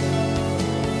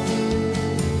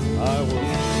 I will sing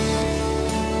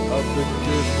of the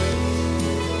goodness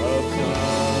of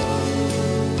God.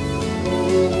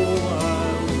 Oh, I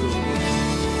will sing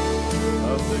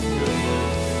of the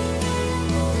goodness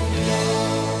of God.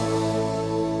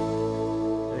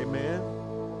 Amen.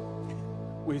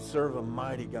 We serve a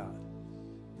mighty God,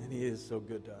 and He is so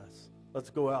good to us. Let's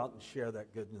go out and share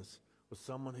that goodness with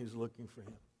someone who's looking for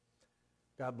Him.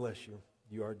 God bless you.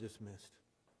 You are dismissed.